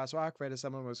a crosswalk right as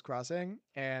someone was crossing,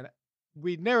 and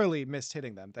we narrowly missed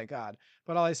hitting them, thank God.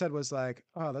 But all I said was like,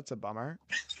 oh, that's a bummer.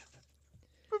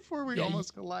 Before we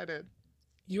almost collided.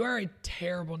 You are a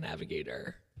terrible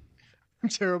navigator. I'm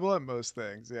terrible at most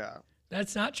things, yeah.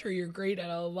 That's not true. You're great at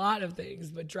a lot of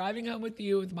things, but driving home with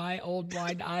you with my old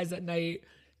blind eyes at night,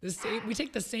 we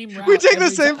take the same route. We take the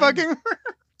every same time. fucking route.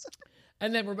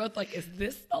 And then we're both like, is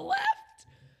this the left?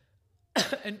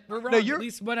 And we're wrong No, at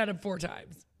least 1 out of 4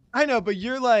 times. I know, but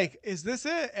you're like, is this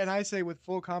it? And I say with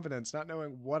full confidence, not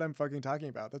knowing what I'm fucking talking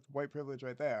about. That's white privilege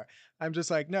right there. I'm just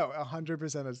like, no,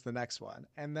 100% is the next one.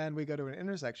 And then we go to an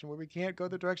intersection where we can't go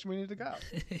the direction we need to go.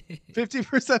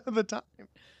 50% of the time.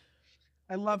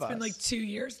 I love us. It's been like 2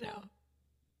 years now.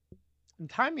 And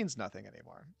time means nothing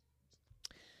anymore.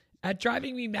 At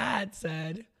Driving Me Mad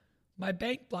said, my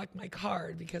bank blocked my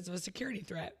card because of a security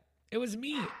threat. It was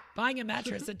me buying a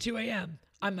mattress at 2 a.m.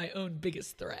 I'm my own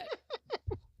biggest threat.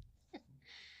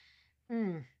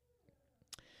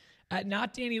 At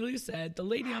Not Danny Lou said, the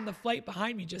lady on the flight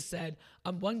behind me just said,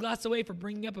 I'm 1 glass away from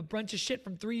bringing up a bunch of shit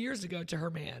from 3 years ago to her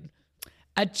man.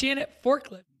 At Janet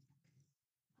Forklift,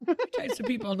 two types of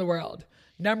people in the world.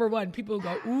 Number one, people who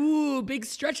go, ooh, big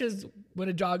stretches when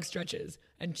a dog stretches.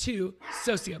 And two,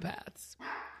 sociopaths.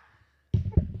 All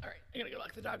right, I gotta go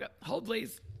lock the dog up. Hold,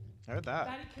 please. I heard that.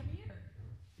 Daddy, come here.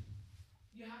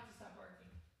 You have to stop barking.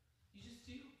 You just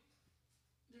do.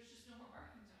 There's just no more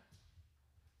barking time.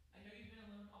 I know you've been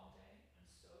alone all day. I'm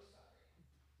so sorry.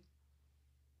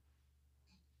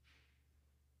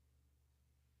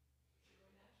 You're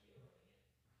going to have to be alone again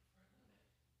for a little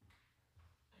bit.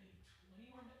 I need 20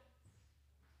 more minutes.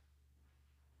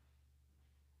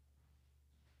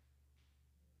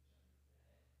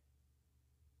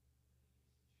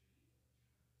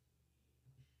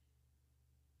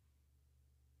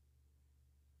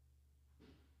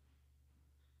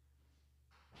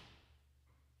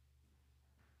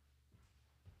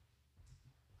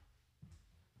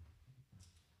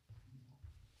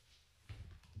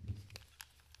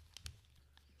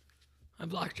 I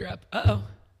blocked her up. Uh-oh.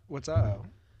 What's up?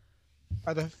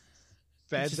 Are the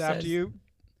feds just after says- you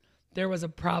There was a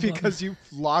problem. because you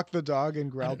locked the dog in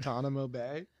Guantanamo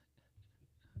Bay?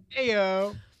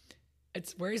 Ayo.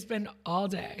 It's where he's been all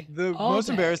day. The All most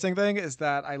day. embarrassing thing is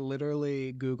that I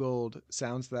literally Googled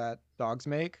sounds that dogs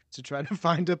make to try to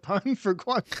find a pun for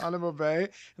Guantanamo Bay. And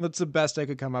that's the best I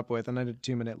could come up with. And I did a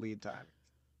 2-minute lead time.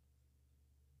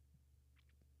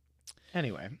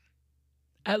 Anyway.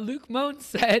 At Luke Moan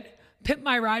said, Pimp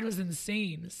My Ride was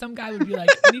insane. Some guy would be like,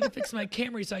 I need to fix my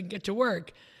Camry so I can get to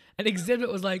work. And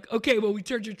Exhibit was like, okay, well, we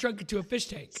turned your trunk into a fish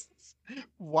tank.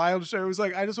 Wild show. It was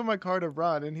like, I just want my car to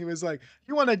run. And he was like,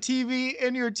 you want a TV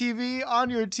in your TV, on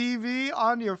your TV,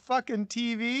 on your fucking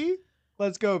TV?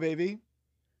 Let's go, baby.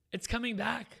 It's coming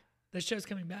back. The show's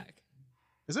coming back.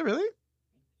 Is it really?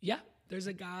 Yeah. There's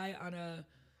a guy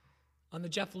on the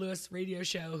Jeff Lewis radio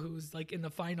show who's like in the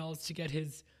finals to get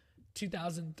his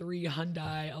 2003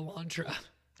 Hyundai Elantra.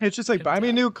 It's just like, buy me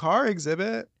a new car,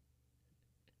 Exhibit.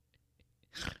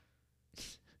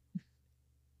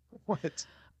 What?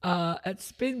 At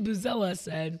Spin Buzella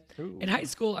said, Ooh. in high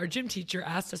school, our gym teacher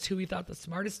asked us who we thought the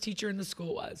smartest teacher in the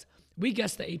school was. We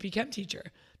guessed the AP Chem teacher,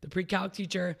 the pre-calc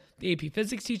teacher, the AP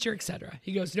Physics teacher, etc.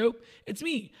 He goes, nope, it's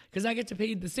me, because I get to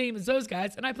pay the same as those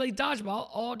guys, and I play dodgeball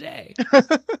all day.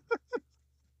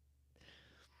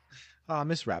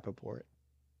 Miss Rappaport.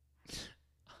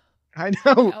 I I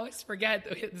know. always forget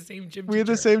that we had the same gym We had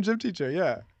teacher. the same gym teacher,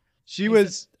 yeah. She I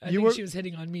was, said- I you think were, she was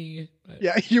hitting on me. But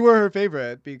yeah, you were her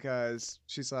favorite because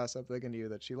she saw something in you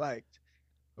that she liked,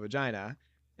 a vagina,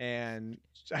 and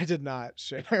I did not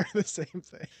share the same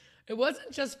thing. It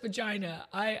wasn't just vagina.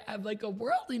 I have like a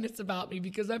worldliness about me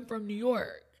because I'm from New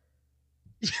York.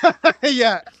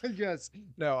 Yeah, yes.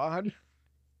 No, 100.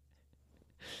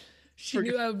 She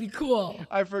knew I would be cool.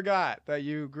 I forgot that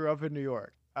you grew up in New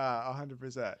York.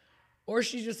 100%. Or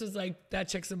she just was like, that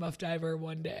chick's a muff diver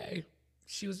one day.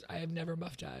 I have never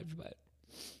muff dived, but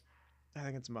I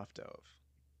think it's muff dove.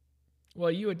 well,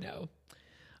 you would know.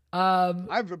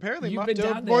 I've apparently You've muff been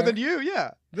dove down more there. than you,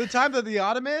 yeah. The time that the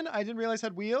Ottoman, I didn't realize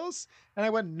had wheels, and I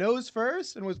went nose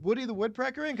first and was Woody the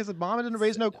Woodpecker in because the mama didn't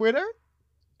raise no quitter.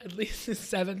 At least the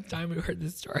 7th time we heard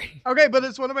this story. Okay, but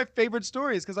it's one of my favorite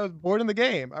stories because I was born in the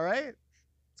game, all right?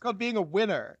 It's called being a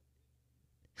winner.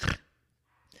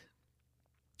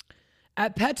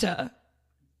 At PETA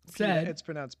said, It's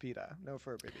pronounced PETA, no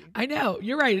fur baby. I know,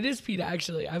 you're right. It is PETA,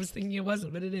 actually. I was thinking it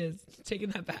wasn't, but it is. Taking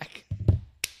that back.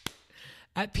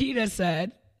 At PETA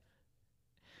said,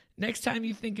 next time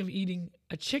you think of eating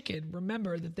a chicken,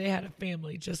 remember that they had a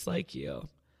family just like you.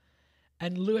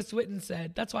 And Lewis Witten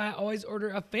said, that's why I always order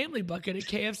a family bucket at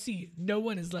KFC. No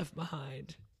one is left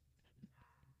behind.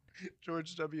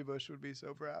 George W. Bush would be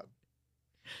so proud.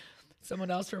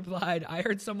 Someone else replied, I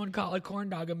heard someone call a corn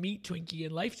dog a meat Twinkie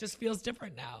and life just feels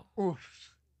different now.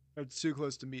 Oof. That's too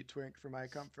close to meat twink for my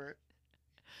comfort.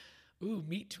 Ooh,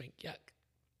 meat twink, yuck.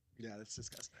 Yeah, that's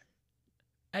disgusting.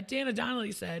 At Dana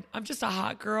Donnelly said, I'm just a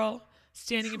hot girl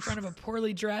standing in front of a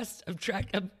poorly dressed,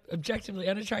 objectively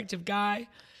unattractive guy,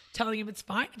 telling him it's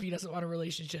fine if he doesn't want a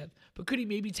relationship. But could he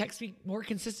maybe text me more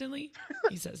consistently?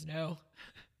 He says no.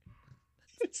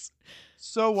 It's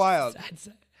so wild.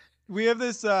 Sad. We have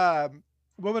this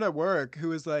woman at work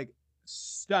who is like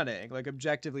stunning, like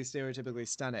objectively, stereotypically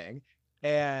stunning.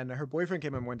 And her boyfriend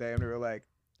came in one day and we were like,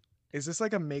 is this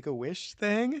like a Make-A-Wish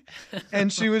thing?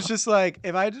 And she was just like,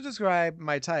 if I had to describe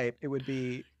my type, it would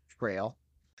be frail.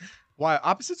 Why?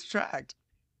 Opposites attract.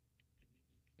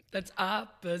 That's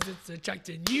opposites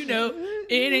attracting. You know,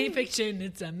 it ain't fiction.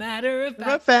 It's a matter of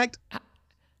Matter of fact. fact.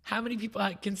 How many people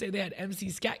can say they had MC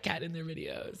Scat Cat in their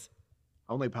videos?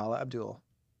 Only Paula Abdul.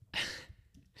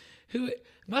 Who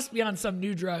must be on some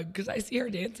new drug because I see her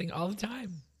dancing all the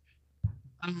time.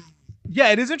 Yeah,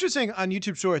 it is interesting on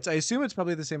YouTube Shorts. I assume it's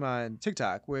probably the same on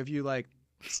TikTok, where if you like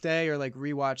stay or like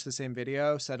rewatch the same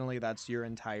video, suddenly that's your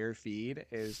entire feed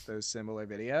is those similar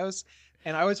videos.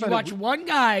 And I always You find watch one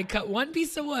guy cut one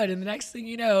piece of wood, and the next thing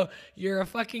you know, you're a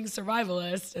fucking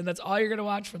survivalist, and that's all you're gonna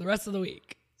watch for the rest of the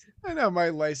week. I know my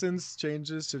license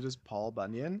changes to just Paul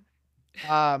Bunyan.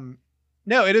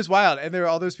 No, it is wild. And there are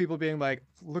all those people being like,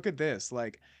 look at this.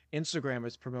 Like Instagram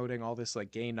is promoting all this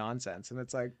like gay nonsense. And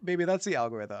it's like, baby, that's the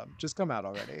algorithm. Just come out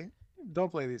already.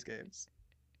 Don't play these games.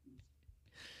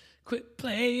 Quit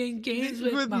playing games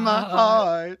with my heart.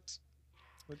 heart.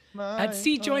 With my At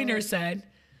C. Joyner heart. said,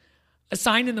 a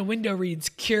sign in the window reads,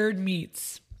 cured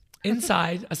meats.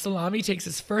 Inside, a salami takes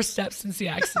his first steps since the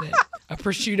accident. A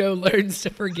prosciutto learns to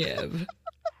forgive.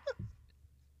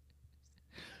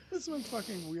 This one's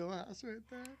fucking wheelhouse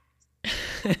right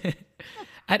there.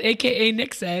 At AKA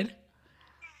Nick said,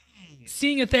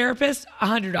 seeing a therapist,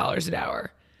 $100 an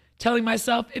hour. Telling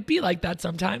myself it'd be like that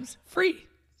sometimes. Free.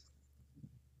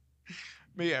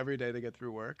 Me every day to get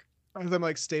through work. I'm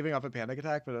like staving off a panic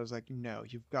attack, but I was like, no,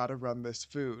 you've got to run this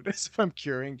food as if I'm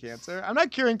curing cancer. I'm not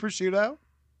curing prosciutto.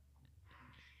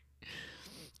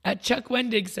 At Chuck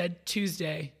Wendig said,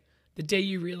 Tuesday, the day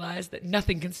you realize that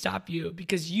nothing can stop you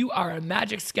because you are a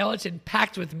magic skeleton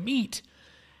packed with meat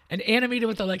and animated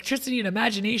with electricity and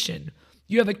imagination.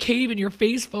 You have a cave in your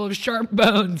face full of sharp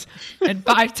bones and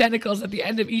 5 tentacles at the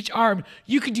end of each arm.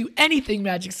 You could do anything,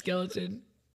 magic skeleton.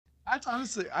 That's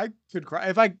honestly, I could cry.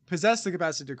 If I possessed the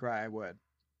capacity to cry, I would.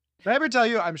 Did I ever tell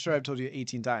you, I'm sure I've told you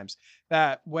 18 times,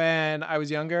 that when I was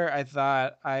younger, I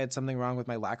thought I had something wrong with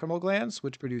my lacrimal glands,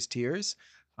 which produce tears,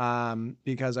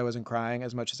 because I wasn't crying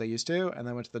as much as I used to. And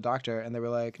then went to the doctor and they were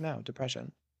like, no,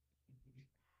 depression.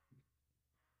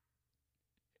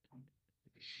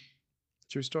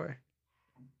 True story.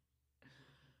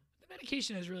 The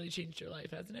medication has really changed your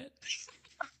life, hasn't it?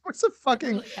 What's a It fucking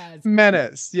really has.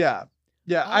 menace? Yeah.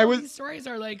 Yeah. All I was, these stories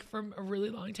are like from a really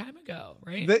long time ago,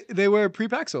 right? they were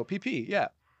pre-Paxil, PP. Yeah.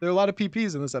 There are a lot of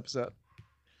PPs in this episode.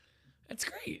 That's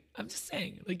great. I'm just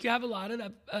saying, like, you have a lot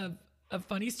of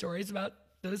funny stories about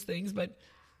those things, but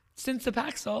since the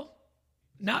Paxil,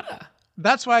 nada.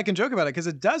 That's why I can joke about it, because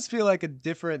it does feel like a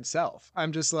different self.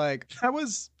 I'm just like, that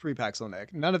was pre-Paxil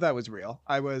Nick. None of that was real.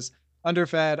 I was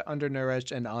underfed,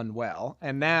 undernourished, and unwell.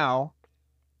 And now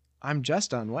I'm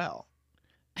just unwell.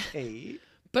 Hey.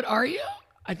 But are you?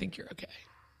 I think you're okay.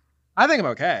 I think I'm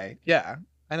okay. Yeah.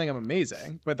 I think I'm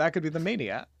amazing. But that could be the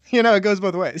mania. You know, it goes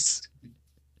both ways.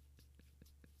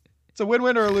 It's a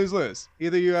win-win or a lose-lose.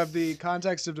 Either you have the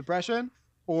context of depression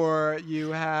or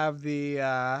you have the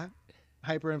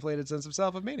hyperinflated sense of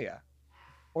self of mania.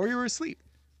 Or you were asleep.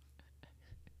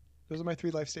 Those are my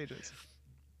 3 life stages.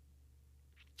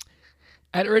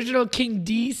 At Original King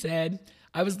D said,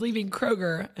 I was leaving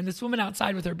Kroger and this woman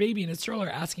outside with her baby in a stroller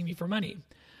asking me for money.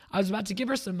 I was about to give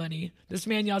her some money. This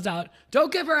man yells out, don't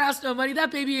give her ass no money.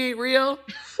 That baby ain't real.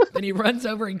 Then he runs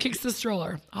over and kicks the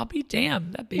stroller. I'll be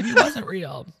damned. That baby wasn't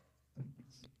real.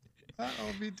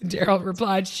 Daryl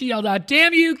replied, she yelled out,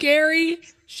 damn you, Gary.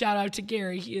 Shout out to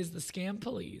Gary. He is the scam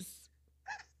police.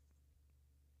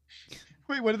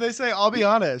 Wait, what did they say? I'll be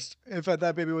honest. If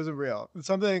that baby wasn't real.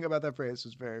 Something about that phrase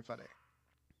was very funny.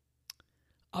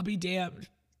 I'll be damned.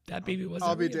 That baby wasn't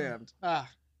I'll be real. damned. That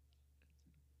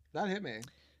hit me.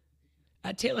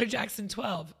 At Taylor Jackson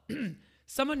 12,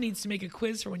 someone needs to make a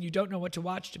quiz for when you don't know what to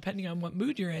watch depending on what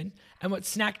mood you're in and what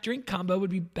snack drink combo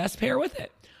would be best pair with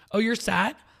it. Oh, you're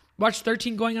sad? Watch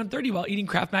 13 Going on 30 while eating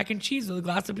Kraft mac and cheese with a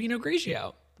glass of Pinot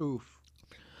Grigio. Oof.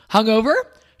 Hungover?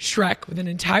 Shrek with an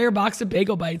entire box of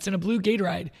bagel bites and a blue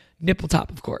Gatorade. Nipple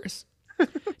top, of course.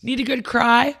 Need a good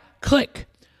cry? Click.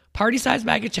 Party-sized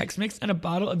bag of Chex Mix and a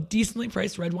bottle of decently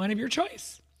priced red wine of your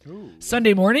choice. Ooh.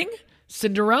 Sunday morning?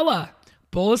 Cinderella.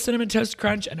 Bowl of Cinnamon Toast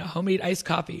Crunch and a homemade iced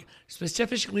coffee,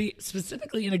 specifically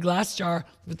in a glass jar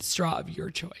with the straw of your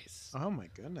choice. Oh my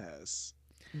goodness.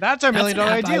 That's our $1 That's million an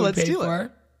app I idea. would Let's pay steal it.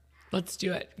 for. Let's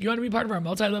do it. You want to be part of our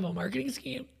multi-level marketing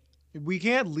scheme? We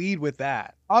can't lead with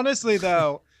that. Honestly,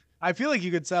 though, I feel like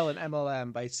you could sell an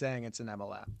MLM by saying it's an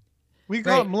MLM. We could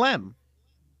call it MLM.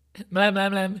 Blam,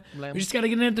 blam, blam. Blam. We just got to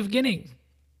get in at the beginning.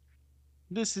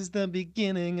 This is the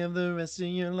beginning of the rest of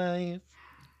your life.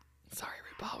 Sorry,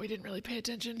 RuPaul. We didn't really pay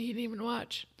attention. He didn't even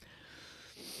watch.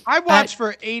 I watched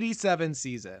for 87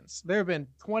 seasons. There have been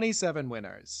 27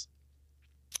 winners.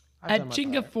 I've At done my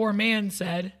Jenga part. 4 Man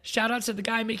said, shout out to the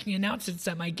guy making announcements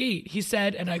at my gate. He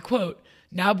said, and I quote,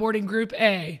 now boarding group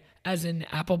A, as in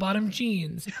apple bottom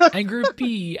jeans, and group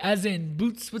B, as in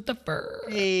boots with the fur.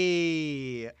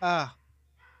 Hey.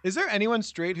 Is there anyone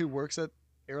straight who works at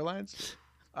airlines?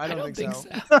 I don't think so.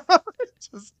 so. It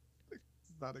just does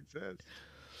not exist.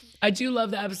 I do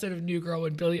love the episode of New Girl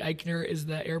when Billy Eichner is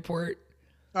the airport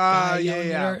guy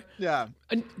yelling at her. Yeah.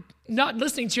 And not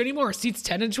listening to you anymore. Seats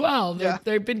 10 and 12.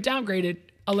 They've been downgraded.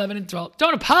 11 and 12.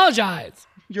 Don't apologize.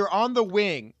 You're on the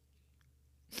wing.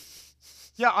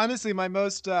 Yeah, honestly, my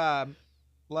most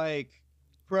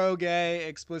pro-gay,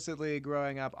 explicitly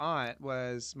growing up aunt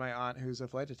was my aunt who's a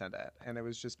flight attendant, and it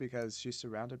was just because she's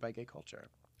surrounded by gay culture.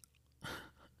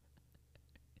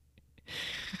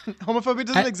 Homophobia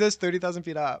doesn't exist 30,000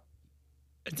 feet up.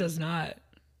 It does not.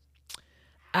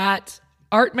 At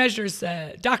Art Measures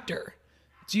said, Doctor,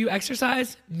 do you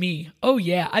exercise? Me. Oh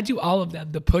yeah, I do all of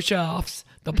them. The push-offs,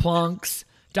 the plunks.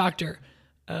 Doctor,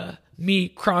 me,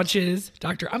 crunches.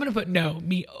 Doctor, I'm going to put no,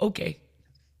 me, okay.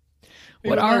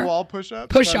 What are wall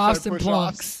push-ups? Push-offs and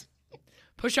plunks.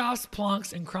 Push-offs,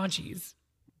 plunks, and crunchies.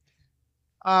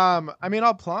 I mean,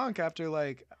 I'll plonk after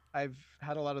I've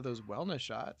had a lot of those wellness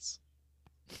shots.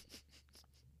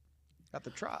 Got the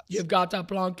trots. You've got to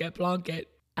plonk it.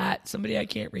 At somebody I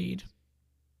can't read.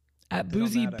 At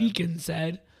Boozy Beacon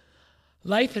said,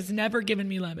 life has never given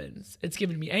me lemons. It's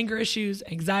given me anger issues,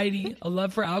 anxiety, a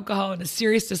love for alcohol, and a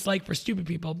serious dislike for stupid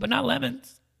people, but not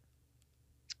lemons.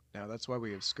 No, that's why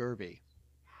we have scurvy.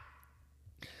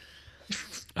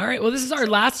 All right. Well, this is our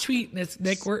last tweet, Nick.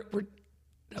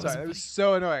 That was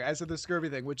so annoying. I said the scurvy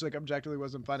thing, which objectively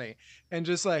wasn't funny. And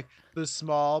just the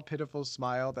small, pitiful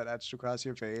smile that etched across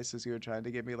your face as you were trying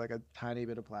to give me a tiny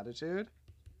bit of platitude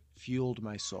fueled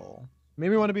my soul. Made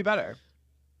me want to be better.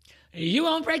 You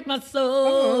won't break my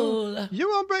soul. You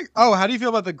won't break. Oh, how do you feel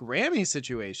about the Grammy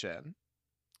situation?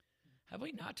 Have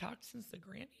we not talked since the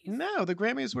Grammys? No, the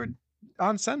Grammys were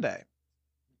on Sunday.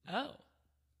 Oh.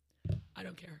 I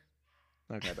don't care.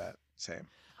 Okay, bet. Same.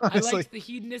 Honestly. I liked the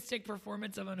hedonistic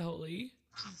performance of Unholy.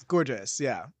 Gorgeous,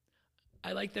 yeah.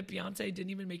 I like that Beyonce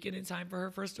didn't even make it in time for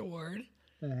her first award.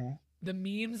 Mm-hmm. The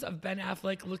memes of Ben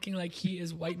Affleck looking like he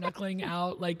is white knuckling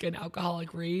out like an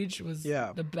alcoholic rage was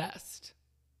the best.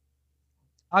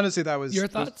 Honestly, that was your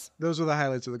thoughts. Those were the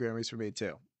highlights of the Grammys for me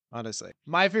too. Honestly,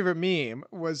 my favorite meme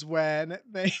was when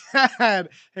they had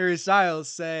Harry Styles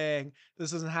saying,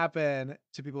 "This doesn't happen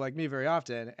to people like me very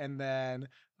often," and then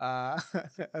a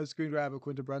screen grab of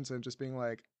Quinta Brunson just being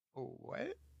like, "Oh,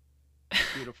 what?"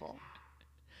 Beautiful,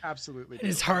 absolutely. Beautiful.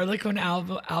 His Harlequin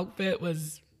outfit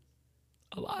was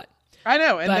a lot. I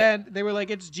know, and then they were like,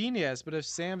 "It's genius." But if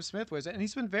Sam Smith was, and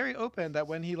he's been very open that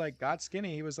when he got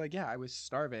skinny, he was like, "Yeah, I was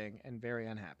starving and very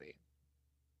unhappy."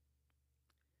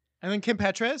 And then Kim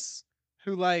Petras,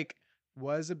 who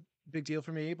was a big deal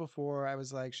for me before I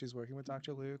was she's working with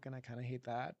Dr. Luke, and I kind of hate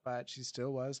that, but she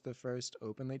still was the first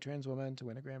openly trans woman to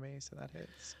win a Grammy, so that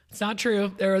hits. It's not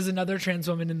true. There was another trans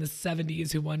woman in the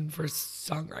 70s who won for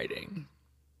songwriting.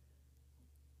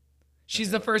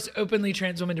 She's the first openly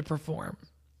trans woman to perform.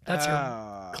 That's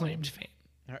her claimed fame.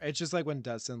 It's just when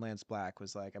Dustin Lance Black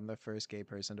was like, "I'm the first gay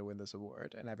person to win this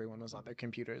award," and everyone was on their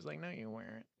computers like, "No, you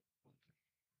weren't."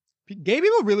 Gay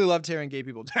people really love tearing gay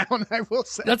people down, I will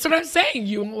say. That's what I'm saying.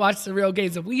 You won't watch The Real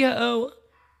Gays of WeHo.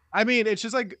 I mean, it's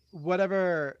just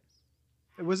whatever.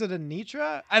 Was it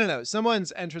Anitra? I don't know.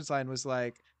 Someone's entrance line was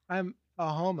 "I'm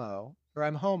a homo," or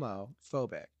 "I'm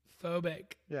homophobic."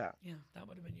 Phobic. Yeah. Yeah, that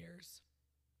would have been yours.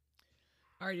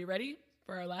 All right, you ready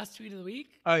for our last tweet of the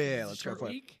week? Oh, yeah, let's go for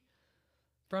it.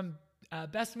 From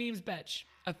Best Memes Betch.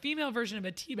 A female version of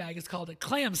a teabag is called a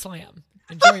clam slam.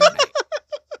 Enjoy your night.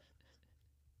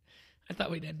 I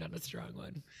thought we'd end on a strong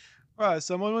one.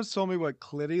 Someone once told me what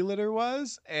clitty litter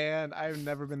was, and I've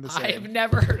never been the same. I have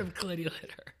never heard of clitty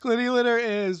litter. Clitty litter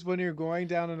is when you're going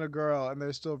down on a girl and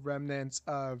there's still remnants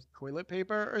of toilet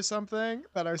paper or something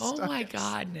that are stuck. Oh my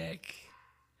God, Nick.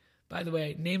 By the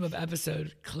way, name of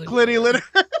episode, clitty litter.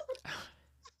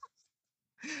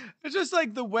 It's just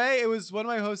the way it was one of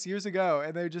my hosts years ago,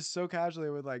 and they just so casually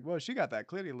were like, "Whoa, she got that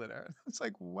clitty litter." It's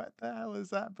what the hell is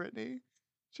that, Brittany?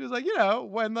 She was like,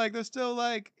 when there's still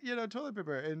toilet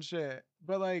paper and shit,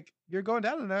 but you're going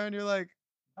down in there and you're like,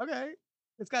 okay,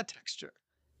 it's got texture.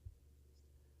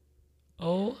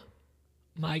 Oh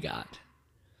my God.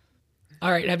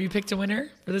 All right. Have you picked a winner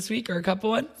for this week or a couple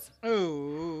ones?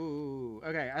 Oh,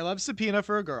 okay. I love Subpoena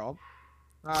for a Girl.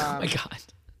 Oh my God.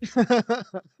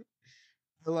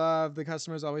 I love The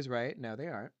Customer's Always Right. No, they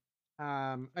aren't.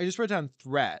 I just wrote down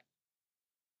Threat.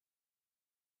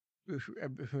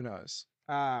 Who knows?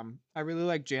 I really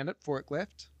like Janet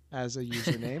Forklift as a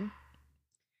username.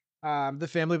 The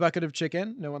Family Bucket of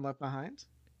Chicken, No One Left Behind.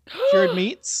 Cured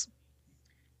Meats.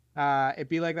 It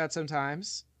Be Like That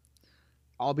Sometimes.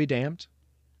 I'll Be Damned.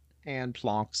 And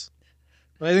Plonks.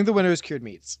 But I think the winner is Cured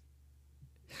Meats.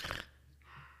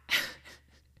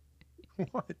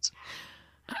 What?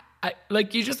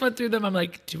 Like you just went through them. I'm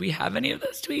like, do we have any of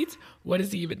those tweets? What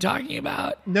is he even talking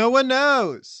about? No one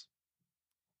knows.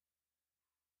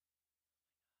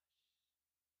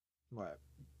 What?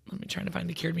 Let me try to find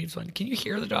the cured memes one. Can you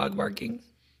hear the dog barking?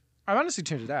 I honestly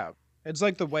tuned it out. It's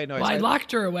like the white noise. Well, I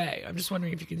locked her away. I'm just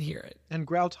wondering if you can hear it. And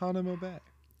Grautanimo Bay.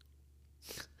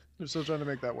 They're still trying to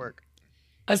make that work.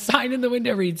 A sign in the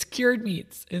window reads, cured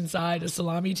meats. Inside, a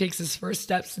salami takes his first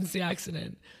steps since the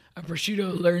accident. A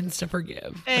prosciutto learns to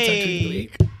forgive. That's our tweet of the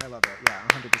week. I love it. Yeah,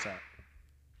 100%.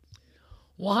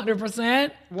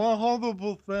 100%?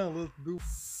 100%. Let's do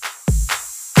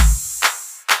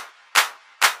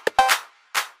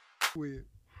it.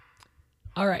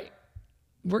 All right.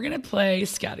 We're going to play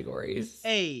categories.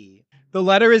 Hey. The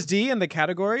letter is D and the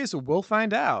categories we'll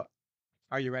find out.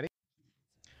 Are you ready?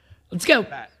 Let's go.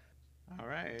 All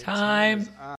right. Time.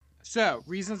 So,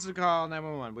 reasons to call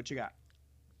 911. What you got?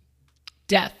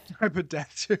 Death. I put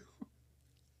death too.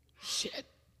 Shit.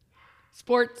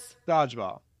 Sports.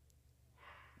 Dodgeball.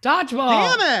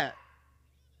 Dodgeball. Damn it!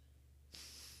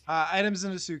 Items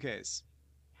in a suitcase.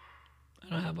 I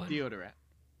don't have one. Deodorant.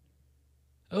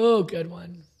 Oh, good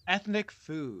one. Ethnic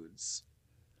foods.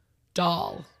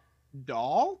 Doll.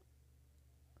 Doll?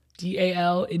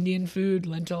 DAL, Indian food,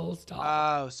 lentils, doll.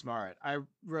 Oh, smart. I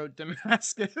wrote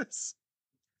Damascus.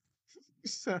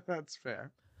 So that's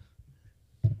fair.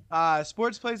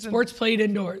 Sports plays in... Sports played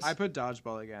indoors. I put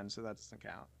dodgeball again, so that doesn't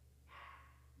count.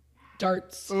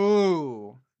 Darts.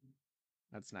 Ooh.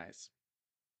 That's nice.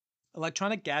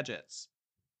 Electronic gadgets.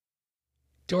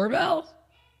 Doorbell.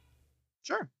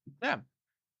 Sure. Yeah.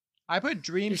 I put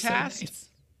You're so Dreamcast. nice.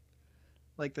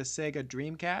 Like the Sega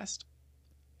Dreamcast.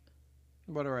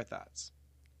 What are our thoughts?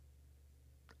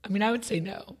 I mean, I would say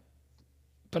no.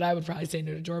 But I would probably say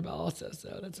no to doorbell also,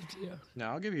 so that's up to you. No,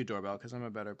 I'll give you doorbell because I'm a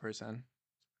better person.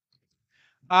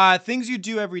 Things you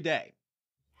do every day.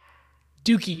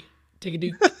 Dookie. Take a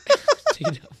duke. Take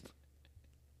a dump.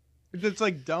 It's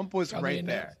like dump was Probably a right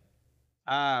no. there.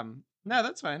 No,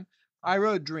 that's fine. I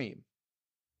wrote dream.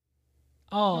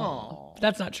 Oh, Aw.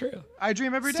 that's not true. I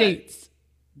dream every day. States.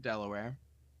 Delaware.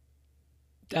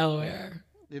 Delaware.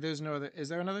 There's no other. Is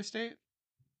there another state?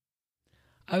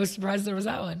 I was surprised there was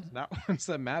that one. Not ones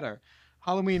that matter.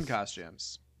 Halloween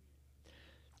costumes.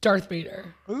 Darth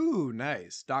Vader. Ooh,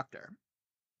 nice. Doctor.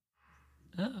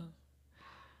 Oh.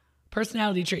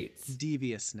 Personality traits.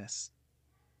 Deviousness.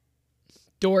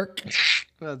 Dork.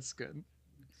 That's good.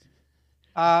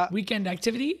 Weekend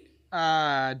activity.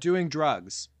 Doing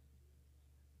drugs.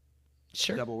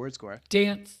 Sure. Double word score.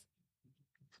 Dance.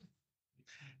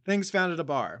 Things found at a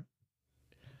bar.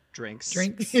 Drinks.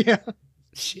 Drinks. Yeah.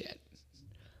 Shit.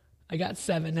 I got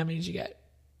 7. How many did you get?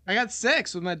 I got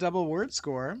 6 with my double word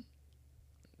score.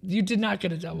 You did not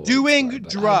get a double. Doing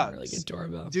word score, but I drugs. have a really good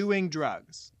doorbell. Doing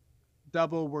drugs.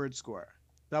 Double word score.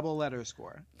 Double letter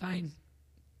score. Fine.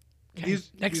 Okay.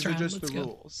 These Next are round. just Let's the go.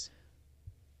 rules.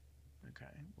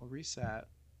 Okay, we'll reset.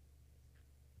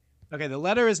 Okay, the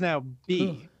letter is now B.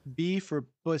 Ugh. B for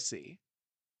bussy.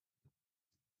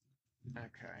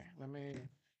 Okay, I need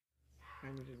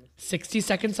 60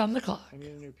 seconds on the clock. a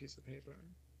new piece of paper.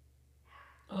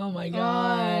 Oh my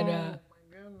god. my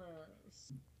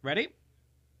goodness. Ready?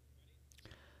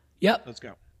 Yep. Let's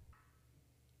go.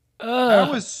 Ugh.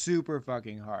 That was super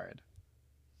fucking hard.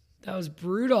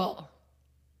 brutal.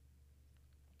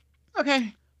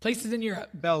 Okay. Places in Europe.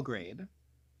 Belgrade.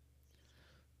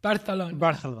 Barcelona.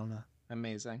 Barcelona.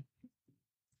 Amazing.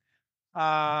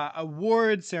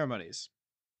 Award ceremonies.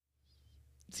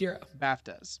 0.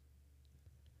 BAFTAs.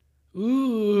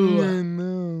 Ooh.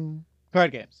 No.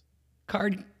 Card games.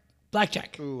 Card.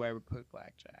 Blackjack. Ooh, I would put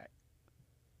blackjack.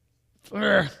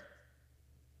 Urgh.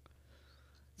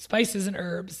 Spices and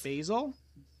herbs. Basil?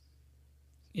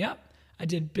 Yep. I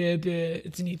did bib.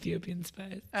 It's an Ethiopian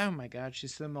spice. Oh my god,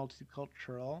 she's so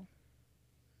multicultural.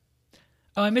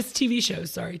 Oh, I missed TV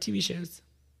shows. Sorry, TV shows.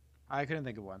 I couldn't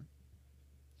think of one.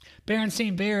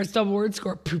 Berenstain Bears, double word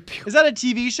score. Pew, pew. Is that a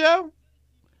TV show?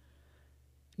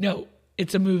 No,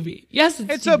 it's a movie. Yes,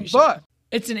 It's a a TV show. book.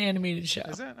 It's an animated show.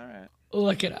 Is it? All right.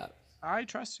 Look it up. I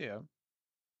trust you.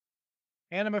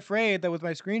 And I'm afraid that with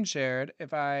my screen shared,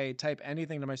 if I type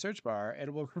anything to my search bar,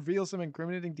 it will reveal some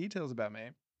incriminating details about me.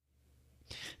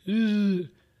 Ooh.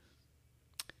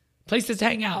 Places to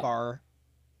hang out. Bar.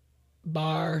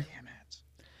 Bar. Damn it.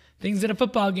 Things at a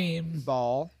football game.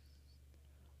 Ball.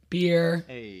 Beer.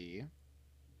 A.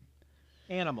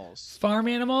 Animals. Farm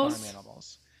animals. Farm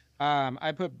animals.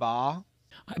 I put ba.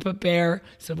 I put bear,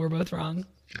 so we're both wrong.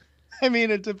 I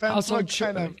mean, it depends Household what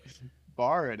kind of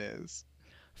bar it is.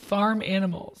 Farm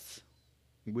animals.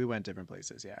 We went different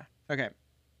places, yeah. Okay.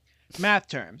 Math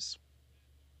terms.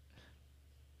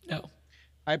 No.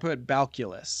 I put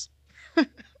Balculus.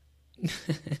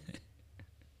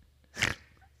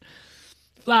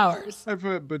 Flowers. I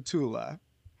put Betula.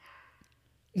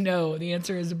 No, the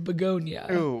answer is begonia.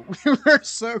 Ooh, we were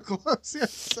so close.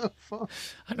 It's so fun.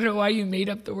 I don't know why you made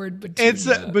up the word betulia. It's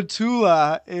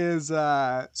Betula is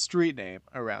a street name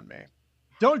around me.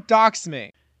 Don't dox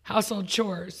me. Household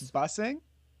chores. Bussing?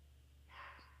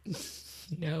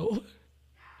 No.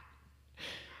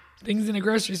 Things in a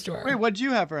grocery store. Wait, what'd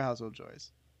you have for household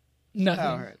chores? Nothing.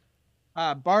 Oh, right.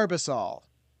 Barbasol.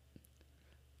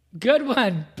 Good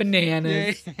one.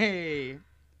 Bananas. Yay.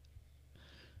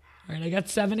 All right, I got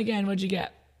 7 again. What'd you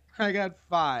get? I got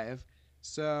 5.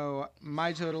 So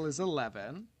my total is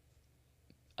 11.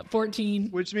 14.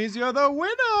 Which means you're the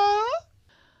winner.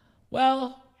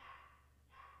 Well,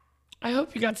 I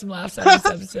hope you got some laughs out of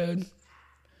this episode.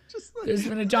 There's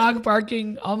been a dog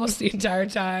barking almost the entire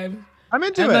time. I'm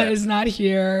into Emma it. is not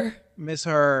here. Miss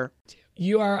her.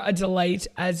 You are a delight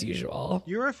as usual.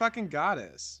 You're a fucking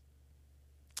goddess.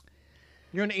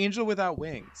 You're an angel without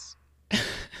wings.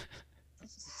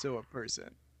 So a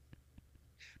person.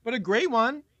 But a great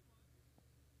one.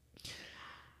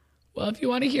 Well, if you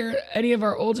want to hear any of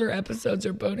our older episodes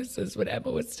or bonuses when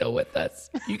Emma was still with us,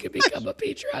 you can become a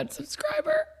Patreon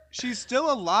subscriber. She's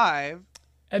still alive.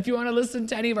 If you want to listen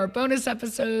to any of our bonus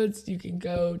episodes, you can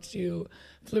go to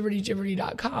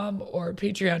flibbertygibberty.com or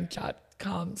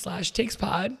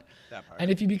patreon.com/takespod. That part.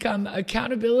 And if you become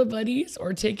accountability buddies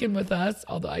or taken with us,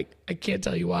 although I can't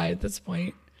tell you why at this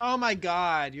point, Oh my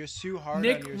God, you're too hard on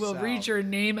Nick yourself. will read your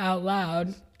name out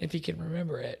loud if he can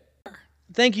remember it.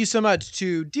 Thank you so much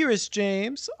to Dearest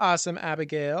James, Awesome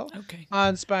Abigail, Okay.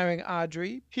 Inspiring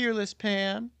Audrey, Peerless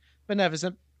Pam,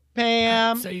 Beneficent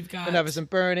Pam, So you've got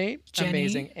Beneficent Bernie, Jenny,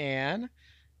 Amazing Anne,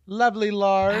 Lovely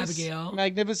Lars, Abigail,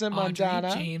 Magnificent Audrey,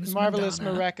 Mondana, James, Marvelous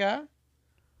Mondana. Mareka,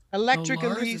 Electric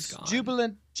Lars is Elise, gone.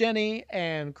 Jubilant Jenny,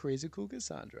 and Crazy Cool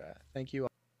Cassandra. Thank you all.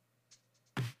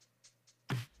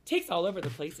 Takes All Over the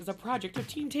Place is a project of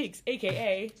Team Takes,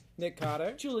 aka Nick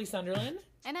Cotter. Julie Sunderland,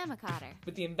 And Emma Cotter.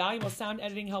 with the invaluable sound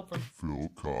editing help from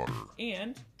Phil Cotter.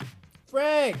 and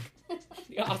Frank.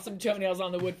 the awesome toenails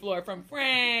on the wood floor from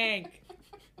Frank.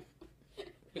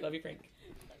 We love you, Frank.